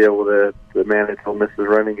 they should be able to manage Ole Miss's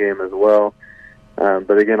running game as well.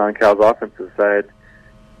 But again, on Cal's offensive side,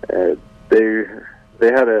 they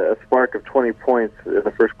had a spark of 20 points in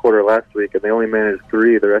the first quarter last week, and they only managed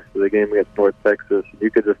 3 the rest of the game against North Texas.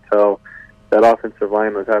 You could just tell that offensive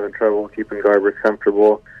line was having trouble keeping Garbers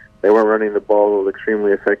comfortable. They weren't running the ball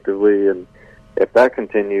extremely effectively, and if that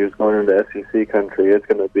continues going into SEC country, it's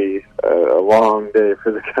going to be a long day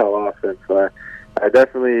for the Cal offense. So I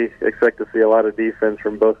definitely expect to see a lot of defense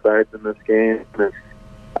from both sides in this game. And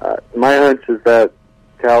my hunch is that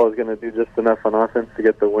Cal is going to do just enough on offense to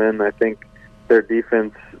get the win. I think their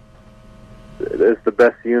defense is the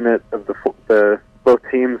best unit of the both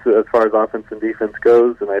teams as far as offense and defense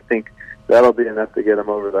goes, and I think that'll be enough to get them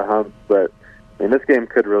over the hump. But this game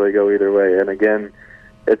could really go either way. And again,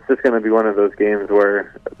 it's just going to be one of those games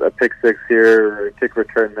where a pick 6 here or a kick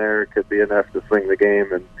return there could be enough to swing the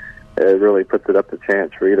game, and it really puts it up to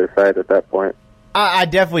chance for either side at that point. I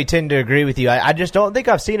definitely tend to agree with you. I just don't think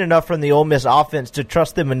I've seen enough from the Ole Miss offense to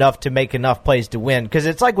trust them enough to make enough plays to win. Because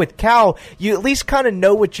it's like with Cal, you at least kind of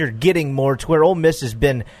know what you're getting more, to where Ole Miss has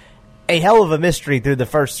been a hell of a mystery through the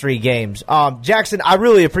first 3 games. Jackson, I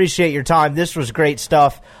really appreciate your time. This was great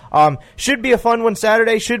stuff. Should be a fun one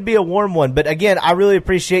Saturday, should be a warm one. But again, I really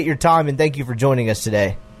appreciate your time, and thank you for joining us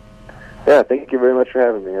today. Yeah, thank you very much for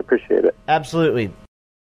having me. I appreciate it. Absolutely.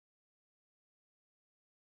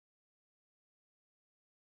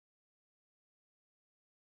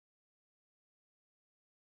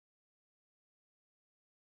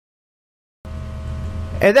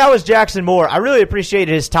 And that was Jackson Moore. I really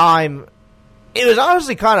appreciated his time. It was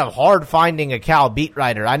honestly kind of hard finding a Cal beat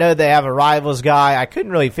writer. I know they have a Rivals guy. I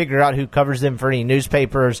couldn't really figure out who covers them for any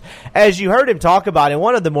newspapers. As you heard him talk about, and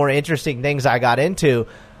one of the more interesting things I got into,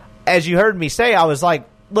 as you heard me say, I was like,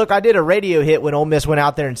 look, I did a radio hit when Ole Miss went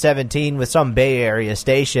out there in 2017 with some Bay Area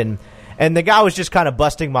station, and the guy was just kind of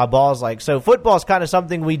busting my balls like, so football's kind of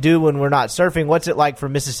something we do when we're not surfing. What's it like for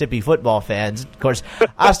Mississippi football fans? Of course,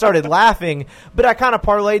 I started laughing, but I kind of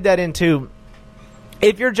parlayed that into,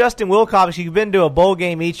 if you're Justin Wilcox, you've been to a bowl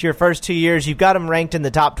game each your first 2 years, you've got them ranked in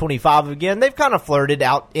the top 25 again. They've kind of flirted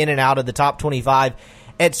out in and out of the top 25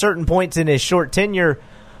 at certain points in his short tenure.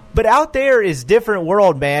 But out there is different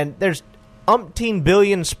world, man. There's umpteen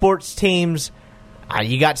billion sports teams.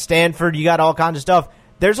 You got Stanford. You got all kinds of stuff.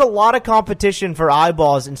 There's a lot of competition for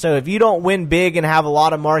eyeballs, and so if you don't win big and have a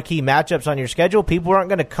lot of marquee matchups on your schedule, people aren't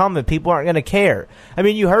going to come and people aren't going to care. I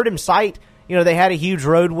mean, you heard him cite, they had a huge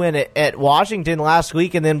road win at Washington last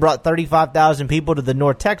week and then brought 35,000 people to the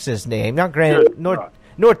North Texas game. Not granted, North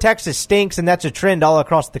North Texas stinks, and that's a trend all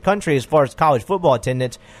across the country as far as college football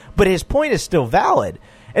attendance. But his point is still valid.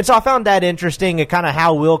 And so I found that interesting, and kind of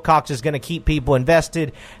how Wilcox is going to keep people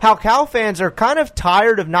invested, how Cal fans are kind of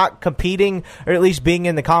tired of not competing, or at least being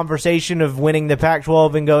in the conversation of winning the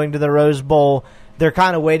Pac-12 and going to the Rose Bowl. They're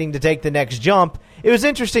kind of waiting to take the next jump. It was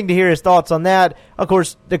interesting to hear his thoughts on that. Of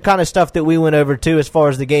course, the kind of stuff that we went over, too, as far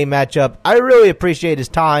as the game matchup. I really appreciate his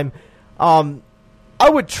time. I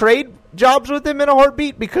would trade jobs with him in a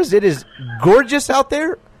heartbeat because it is gorgeous out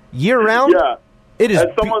there year-round. Yeah. It is as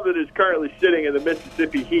someone that is currently sitting in the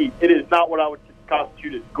Mississippi heat, it is not what I would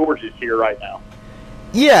constitute as gorgeous here right now.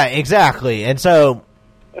 Yeah, exactly. And so,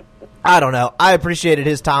 I don't know. I appreciated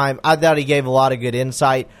his time. I thought he gave a lot of good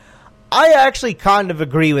insight. I actually kind of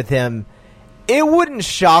agree with him. It wouldn't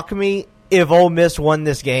shock me if Ole Miss won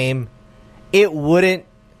this game. It wouldn't.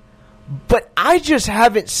 But I just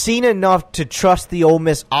haven't seen enough to trust the Ole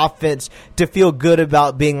Miss offense to feel good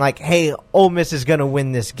about being like, hey, Ole Miss is going to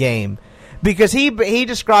win this game. Because he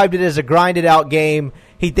described it as a grinded-out game.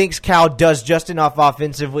 He thinks Cal does just enough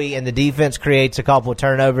offensively, and the defense creates a couple of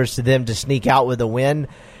turnovers to them to sneak out with a win.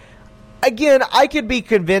 Again, I could be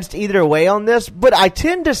convinced either way on this, but I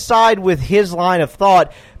tend to side with his line of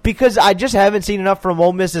thought because I just haven't seen enough from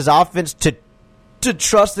Ole Miss's offense to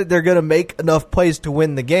trust that they're going to make enough plays to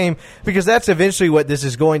win the game, because that's eventually what this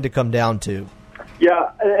is going to come down to.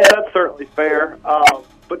 Yeah, and that's certainly fair.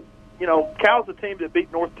 But, you know, Cal's a team that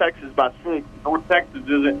beat North Texas by 6. North Texas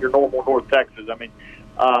isn't your normal North Texas. I mean,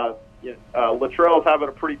 Luttrell's having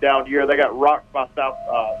a pretty down year. They got rocked by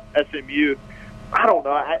SMU. I don't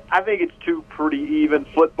know. I think it's two pretty even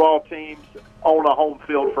football teams on a home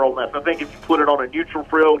field for Ole Miss. I think if you put it on a neutral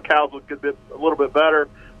field, Cal's look a little bit better.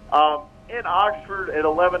 In Oxford at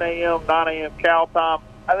 11 a.m., 9 a.m. Cal time,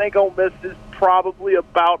 I think Ole Miss is probably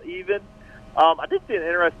about even. I did see an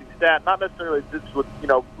interesting stat, not necessarily this would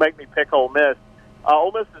make me pick Ole Miss.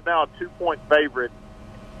 Ole Miss is now a 2-point favorite.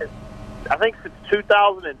 I think since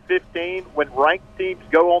 2015, when ranked teams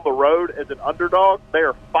go on the road as an underdog, they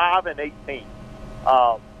are 5-18.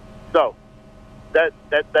 So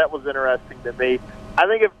that was interesting to me. I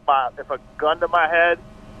think if a gun to my head,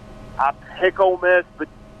 I pick Ole Miss, but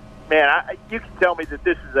man, you can tell me that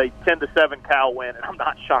this is a 10-7 Cal win, and I'm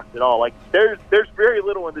not shocked at all. Like there's very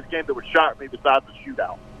little in this game that would shock me besides the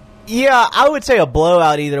shootout. Yeah, I would say a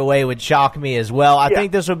blowout either way would shock me as well. I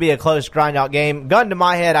think this would be a close grind-out game. Gun to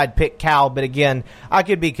my head, I'd pick Cal, but again, I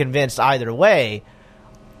could be convinced either way.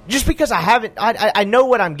 Just because I know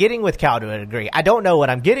what I'm getting with Cal to a degree. I don't know what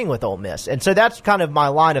I'm getting with Ole Miss. And so that's kind of my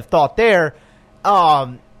line of thought there.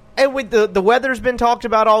 And with the weather's been talked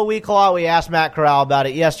about all week a lot. We asked Matt Corral about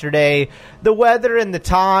it yesterday. The weather and the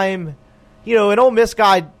time, an Ole Miss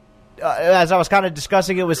guy, as I was kind of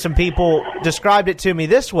discussing it with some people, described it to me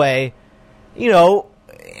this way.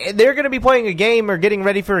 They're going to be playing a game or getting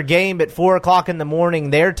ready for a game at 4 o'clock in the morning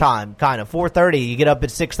their time, kind of 4:30. You get up at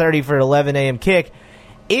 6:30 for an 11 a.m. kick.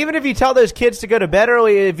 Even if you tell those kids to go to bed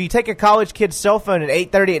early, if you take a college kid's cell phone at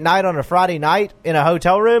 8:30 at night on a Friday night in a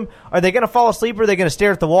hotel room, are they going to fall asleep or are they going to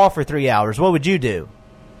stare at the wall for 3 hours? What would you do?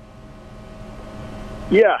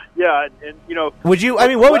 Yeah, and would you? I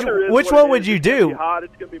mean, which one would you do? It's going to be hot.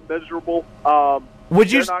 It's going to be miserable.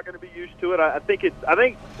 They're not going to be used to it. I think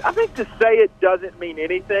to say it doesn't mean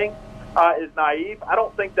anything is naive. I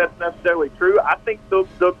don't think that's necessarily true. I think the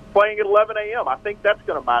playing at 11 a.m. I think that's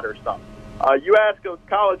going to matter something. You ask a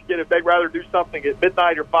college kid if they'd rather do something at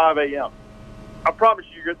midnight or 5 a.m. I promise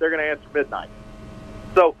you they're going to answer midnight.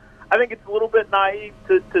 So I think it's a little bit naive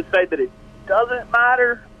to say that it doesn't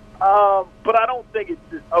matter, but I don't think it's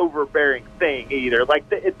this overbearing thing either.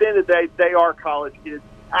 Like, at the end of the day, they are college kids.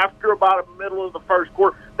 After about the middle of the first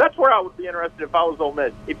quarter, that's where I would be interested if I was Ole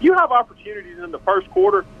Miss. If you have opportunities in the first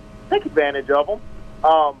quarter, take advantage of them,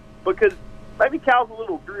 because maybe Cal's a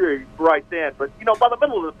little dreary right then, but, by the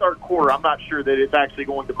middle of the third quarter, I'm not sure that it's actually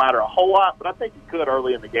going to matter a whole lot, but I think it could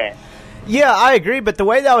early in the game. Yeah, I agree, but the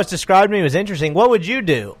way that was described to me was interesting. What would you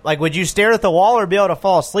do? Like, would you stare at the wall or be able to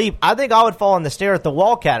fall asleep? I think I would fall in the stare at the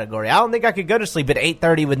wall category. I don't think I could go to sleep at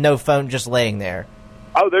 8:30 with no phone just laying there.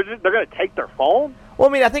 Oh, they're going to take their phone? Well,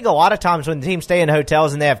 I mean, I think a lot of times when teams stay in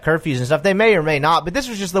hotels and they have curfews and stuff, they may or may not. But this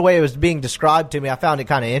was just the way it was being described to me. I found it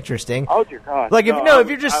kind of interesting. Oh dear God! Like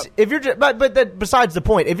besides the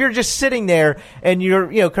point, if you're just sitting there and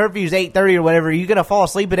your curfew's 8:30 or whatever, are you gonna fall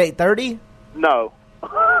asleep at 8:30? No,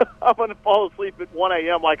 I'm gonna fall asleep at 1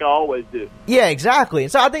 a.m. like I always do. Yeah, exactly.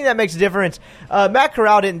 So I think that makes a difference. Matt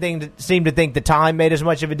Corral didn't seem to think the time made as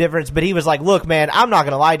much of a difference, but he was like, "Look, man, I'm not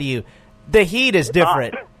gonna lie to you. The heat is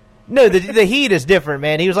different." No, the heat is different,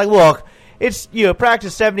 man. He was like, look, it's,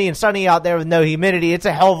 practice 70 and sunny out there with no humidity. It's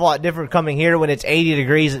a hell of a lot different coming here when it's 80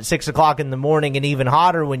 degrees at 6 o'clock in the morning and even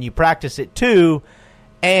hotter when you practice at 2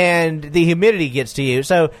 and the humidity gets to you.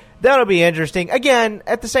 So that'll be interesting. Again,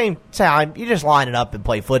 at the same time, you just line it up and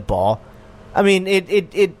play football. I mean,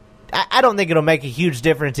 I don't think it'll make a huge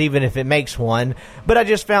difference even if it makes one, but I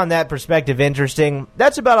just found that perspective interesting.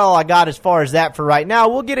 That's about all I got as far as that for right now.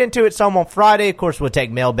 We'll get into it some on Friday. Of course, we'll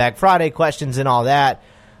take Mailbag Friday questions and all that.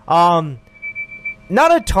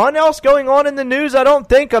 Not a ton else going on in the news, I don't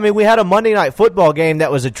think. I mean, we had a Monday Night Football game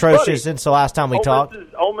that was atrocious since the last time we talked.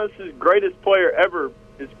 Ole Miss's greatest player ever.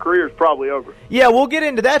 His career is probably over. Yeah, we'll get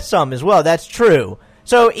into that some as well. That's true.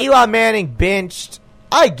 So Eli Manning benched.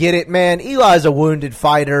 I get it, man. Eli's a wounded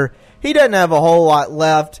fighter. He doesn't have a whole lot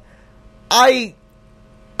left. I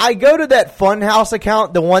go to that Funhouse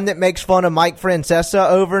account, the one that makes fun of Mike Francesa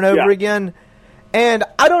over and over again, and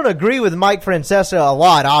I don't agree with Mike Francesa a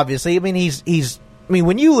lot. Obviously, I mean,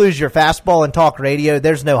 when you lose your fastball in talk radio,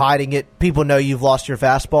 there's no hiding it. People know you've lost your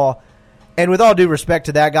fastball, and with all due respect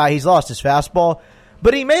to that guy, he's lost his fastball.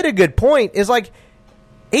 But he made a good point. Is like,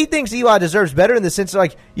 he thinks Eli deserves better in the sense of,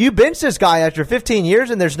 like, you bench this guy after 15 years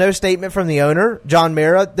and there's no statement from the owner, John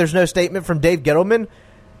Mara. There's no statement from Dave Gettleman.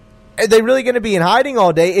 Are they really going to be in hiding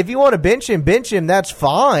all day? If you want to bench him, that's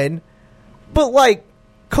fine. But, like,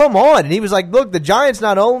 come on. And he was like, look, the Giants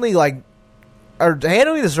not only, like, are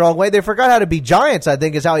handling this the wrong way, they forgot how to be Giants, I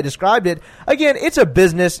think is how he described it. Again, it's a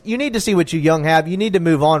business. You need to see what you young have. You need to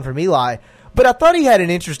move on from Eli. But I thought he had an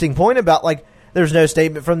interesting point about, like, there's no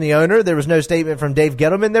statement from the owner. There was no statement from Dave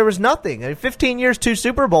Gettleman. There was nothing. I mean, 15 years, 2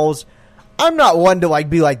 Super Bowls. I'm not one to like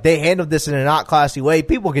be like, they handled this in a not classy way.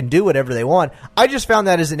 People can do whatever they want. I just found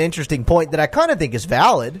that as an interesting point that I kind of think is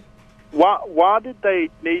valid. Why did they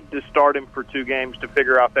need to start him for 2 games to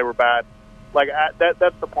figure out they were bad? Like,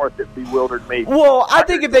 that's the part that bewildered me. Well, I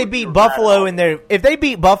think if they beat Buffalo and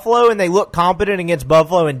they look competent against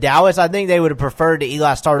Buffalo and Dallas, I think they would have preferred to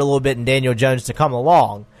Eli start a little bit and Daniel Jones to come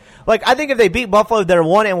along. Like, I think if they beat Buffalo, they're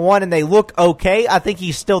 1-1 and they look okay, I think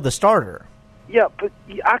he's still the starter. Yeah, but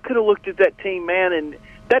I could have looked at that team, man, and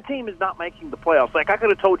that team is not making the playoffs. Like, I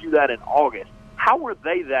could have told you that in August. How were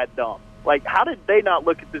they that dumb? Like, how did they not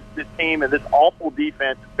look at this team and this awful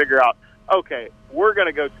defense and figure out, okay, we're going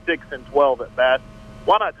to go 6-12 at best.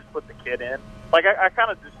 Why not just put the kid in? Like, I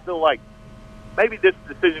kind of just feel like maybe this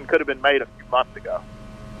decision could have been made a few months ago.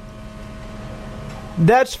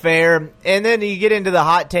 That's fair. And then you get into the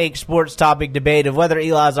hot take sports topic debate of whether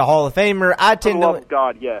Eli's a Hall of Famer. I tend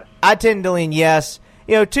to lean yes.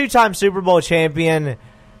 2-time Super Bowl champion.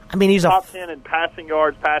 I mean, he's top 10 in passing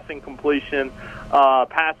yards, passing completion,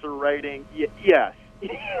 passer rating. Yes.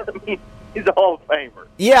 I mean, he's a Hall of Famer.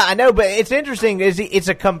 Yeah, I know, but it's interesting. It's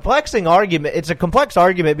a complex argument. It's a complex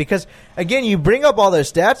argument because, again, you bring up all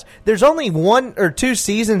those stats. There's only 1 or 2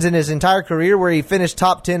 seasons in his entire career where he finished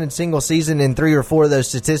top 10 in single season in 3 or 4 of those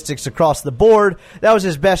statistics across the board. That was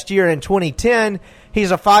his best year in 2010.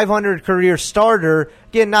 He's a 500 career starter.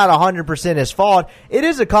 Again, not 100% his fault. It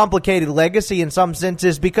is a complicated legacy in some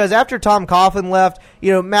senses because after Tom Coughlin left,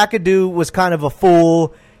 McAdoo was kind of a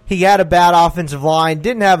fool. He had a bad offensive line,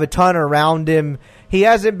 didn't have a ton around him. He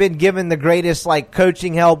hasn't been given the greatest,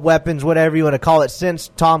 coaching help, weapons, whatever you want to call it, since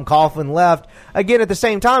Tom Coughlin left. Again, at the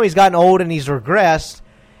same time, he's gotten old and he's regressed.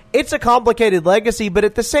 It's a complicated legacy, but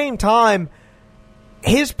at the same time,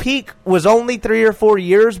 his peak was only 3 or 4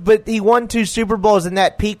 years, but he won 2 Super Bowls, and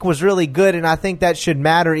that peak was really good, and I think that should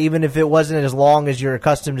matter even if it wasn't as long as you're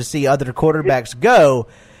accustomed to see other quarterbacks go.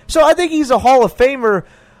 So I think he's a Hall of Famer.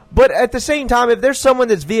 But at the same time, if there's someone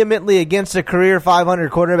that's vehemently against a career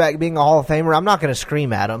 500 quarterback being a Hall of Famer, I'm not going to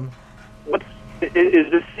scream at him.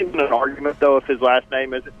 Is this even an argument, though, if his last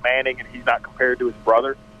name isn't Manning and he's not compared to his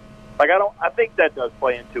brother? I think that does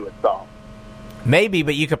play into it some. Maybe,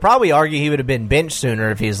 but you could probably argue he would have been benched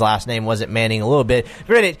sooner if his last name wasn't Manning a little bit.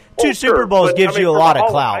 Granted, 2 Super Bowls gives you a lot of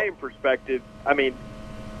clout. From a Hall of Fame perspective,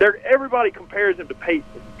 everybody compares him to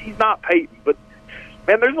Peyton. He's not Peyton, but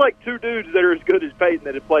man, there's 2 dudes that are as good as Peyton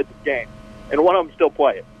that have played this game, and one of them still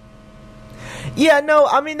play it. Yeah, no,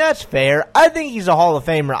 that's fair. I think he's a Hall of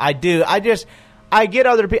Famer. I do. I get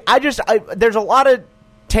other people. There's a lot of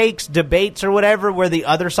takes, debates, or whatever, where the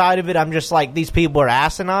other side of it, I'm just like, these people are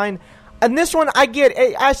asinine. And this one,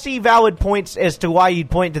 I see valid points as to why you'd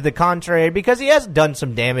point to the contrary, because he has done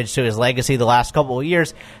some damage to his legacy the last couple of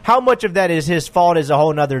years. How much of that is his fault is a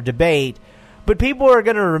whole nother debate. But people are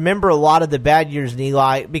going to remember a lot of the bad years in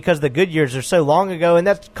Eli because the good years are so long ago, and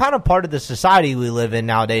that's kind of part of the society we live in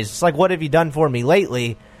nowadays. It's like, what have you done for me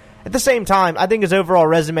lately? At the same time, I think his overall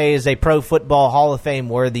resume is a Pro Football Hall of Fame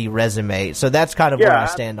worthy resume. So that's kind of where I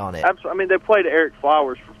stand on it. I mean, they played Eric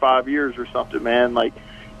Flowers for 5 years or something, man. Like,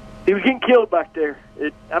 he was getting killed back there.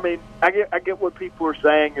 I get what people are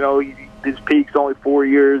saying. You know, his peak's only 4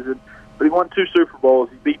 years, but he won 2 Super Bowls.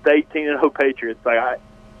 He beat the 18-0 Patriots. Like,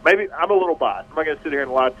 maybe I'm a little biased. I'm not going to sit here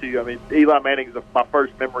and lie to you. I mean, Eli Manning is my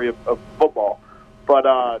first memory of football, but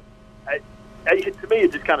to me,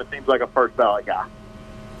 it just kind of seems like a first ballot guy.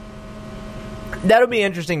 That'll be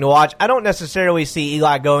interesting to watch. I don't necessarily see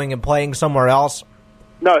Eli going and playing somewhere else.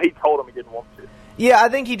 No, he told him he didn't want to. Yeah, I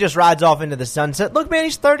think he just rides off into the sunset. Look, man,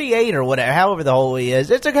 he's 38 or whatever, however the hole he is.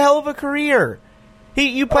 It's a hell of a career.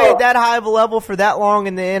 You play at that high of a level for that long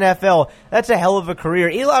in the NFL. That's a hell of a career.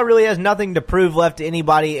 Eli really has nothing to prove left to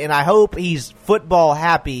anybody, and I hope he's football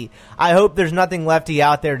happy. I hope there's nothing left he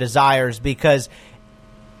out there desires, because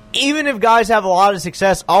even if guys have a lot of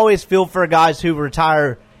success, I always feel for guys who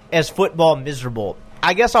retire as football miserable.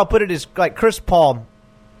 I guess I'll put it as like Chris Paul.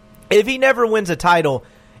 If he never wins a title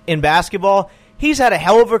in basketball, he's had a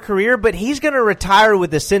hell of a career, but he's going to retire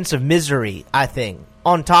with a sense of misery, I think,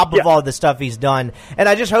 on top of all the stuff he's done. And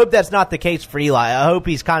I just hope that's not the case for Eli. I hope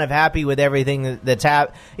he's kind of happy with everything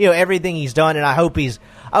everything he's done, and I hope he's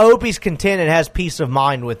content and has peace of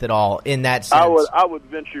mind with it all in that sense. I would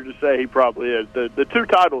venture to say he probably is. The 2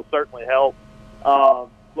 titles certainly help.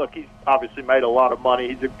 Look, he's obviously made a lot of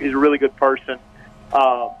money. He's a really good person.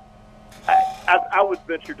 I would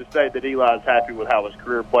venture to say that Eli is happy with how his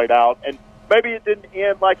career played out. And maybe it didn't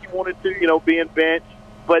end like he wanted to, being benched.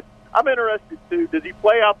 But I'm interested, too. Does he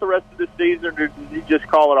play out the rest of the season, or does he just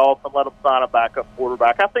call it off and let him sign a backup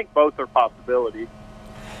quarterback? I think both are possibilities.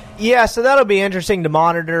 Yeah, so that'll be interesting to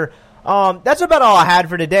monitor. That's about all I had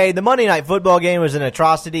for today. The Monday Night Football game was an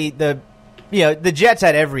atrocity. The Jets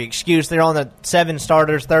had every excuse. They're on the 7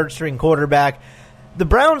 starters, third-string quarterback. The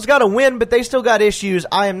Browns got a win, but they still got issues.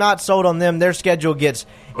 I am not sold on them. Their schedule gets...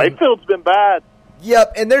 Mayfield's been bad.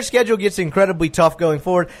 Yep, and their schedule gets incredibly tough going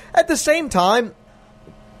forward. At the same time,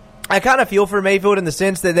 I kind of feel for Mayfield in the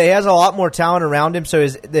sense that he has a lot more talent around him, so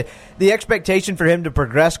the expectation for him to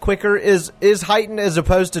progress quicker is heightened as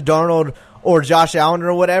opposed to Darnold or Josh Allen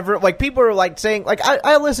or whatever. Like, people are like saying... Like,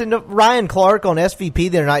 I listened to Ryan Clark on SVP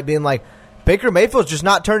the other night being like, Baker Mayfield's just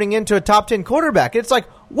not turning into a top 10 quarterback. It's like,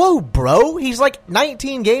 whoa, bro. He's like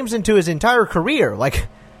 19 games into his entire career. What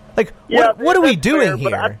are we doing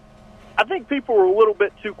here? I think people were a little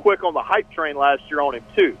bit too quick on the hype train last year on him,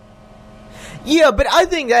 too. Yeah, but I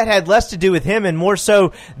think that had less to do with him and more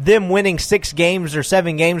so them winning 6 games or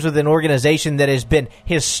 7 games with an organization that has been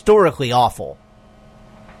historically awful.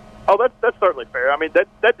 Oh, that's certainly fair. I mean,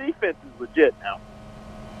 that defense is legit now.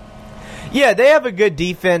 Yeah, they have a good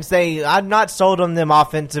defense. I'm not sold on them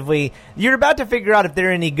offensively. You're about to figure out if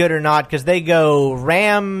they're any good or not because they go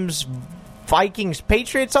Rams, Vikings,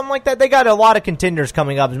 Patriots, something like that. They got a lot of contenders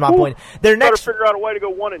coming up is my point. Better figure out a way to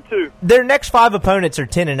go 1-2. Their next 5 opponents are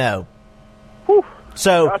 10-0.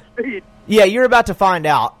 So, yeah, you're about to find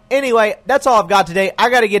out. Anyway, that's all I've got today. I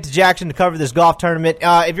got to get to Jackson to cover this golf tournament.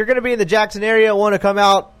 If you're going to be in the Jackson area, want to come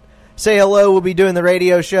out, say hello. We'll be doing the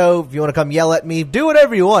radio show. If you want to come yell at me, do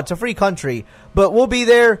whatever you want. It's a free country. But we'll be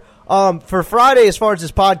there for Friday as far as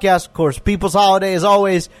this podcast. Of course, People's Holiday as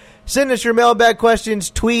always. Send us your mailbag questions,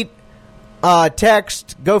 tweet,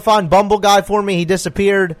 text. Go find Bumble Guy for me. He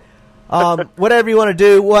disappeared. Whatever you want to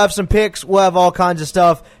do. We'll have some picks. We'll have all kinds of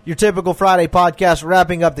stuff. Your typical Friday podcast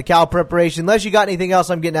wrapping up the Cal preparation. Unless you got anything else,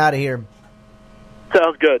 I'm getting out of here.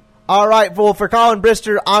 Sounds good. All right, well, for Colin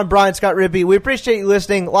Brister, I'm Brian Scott Rippey. We appreciate you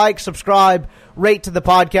listening. Like, subscribe, rate to the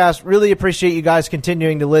podcast. Really appreciate you guys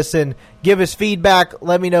continuing to listen. Give us feedback.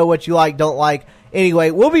 Let me know what you like, don't like.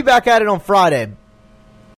 Anyway, we'll be back at it on Friday.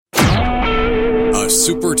 A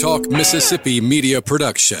SuperTalk Mississippi media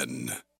production.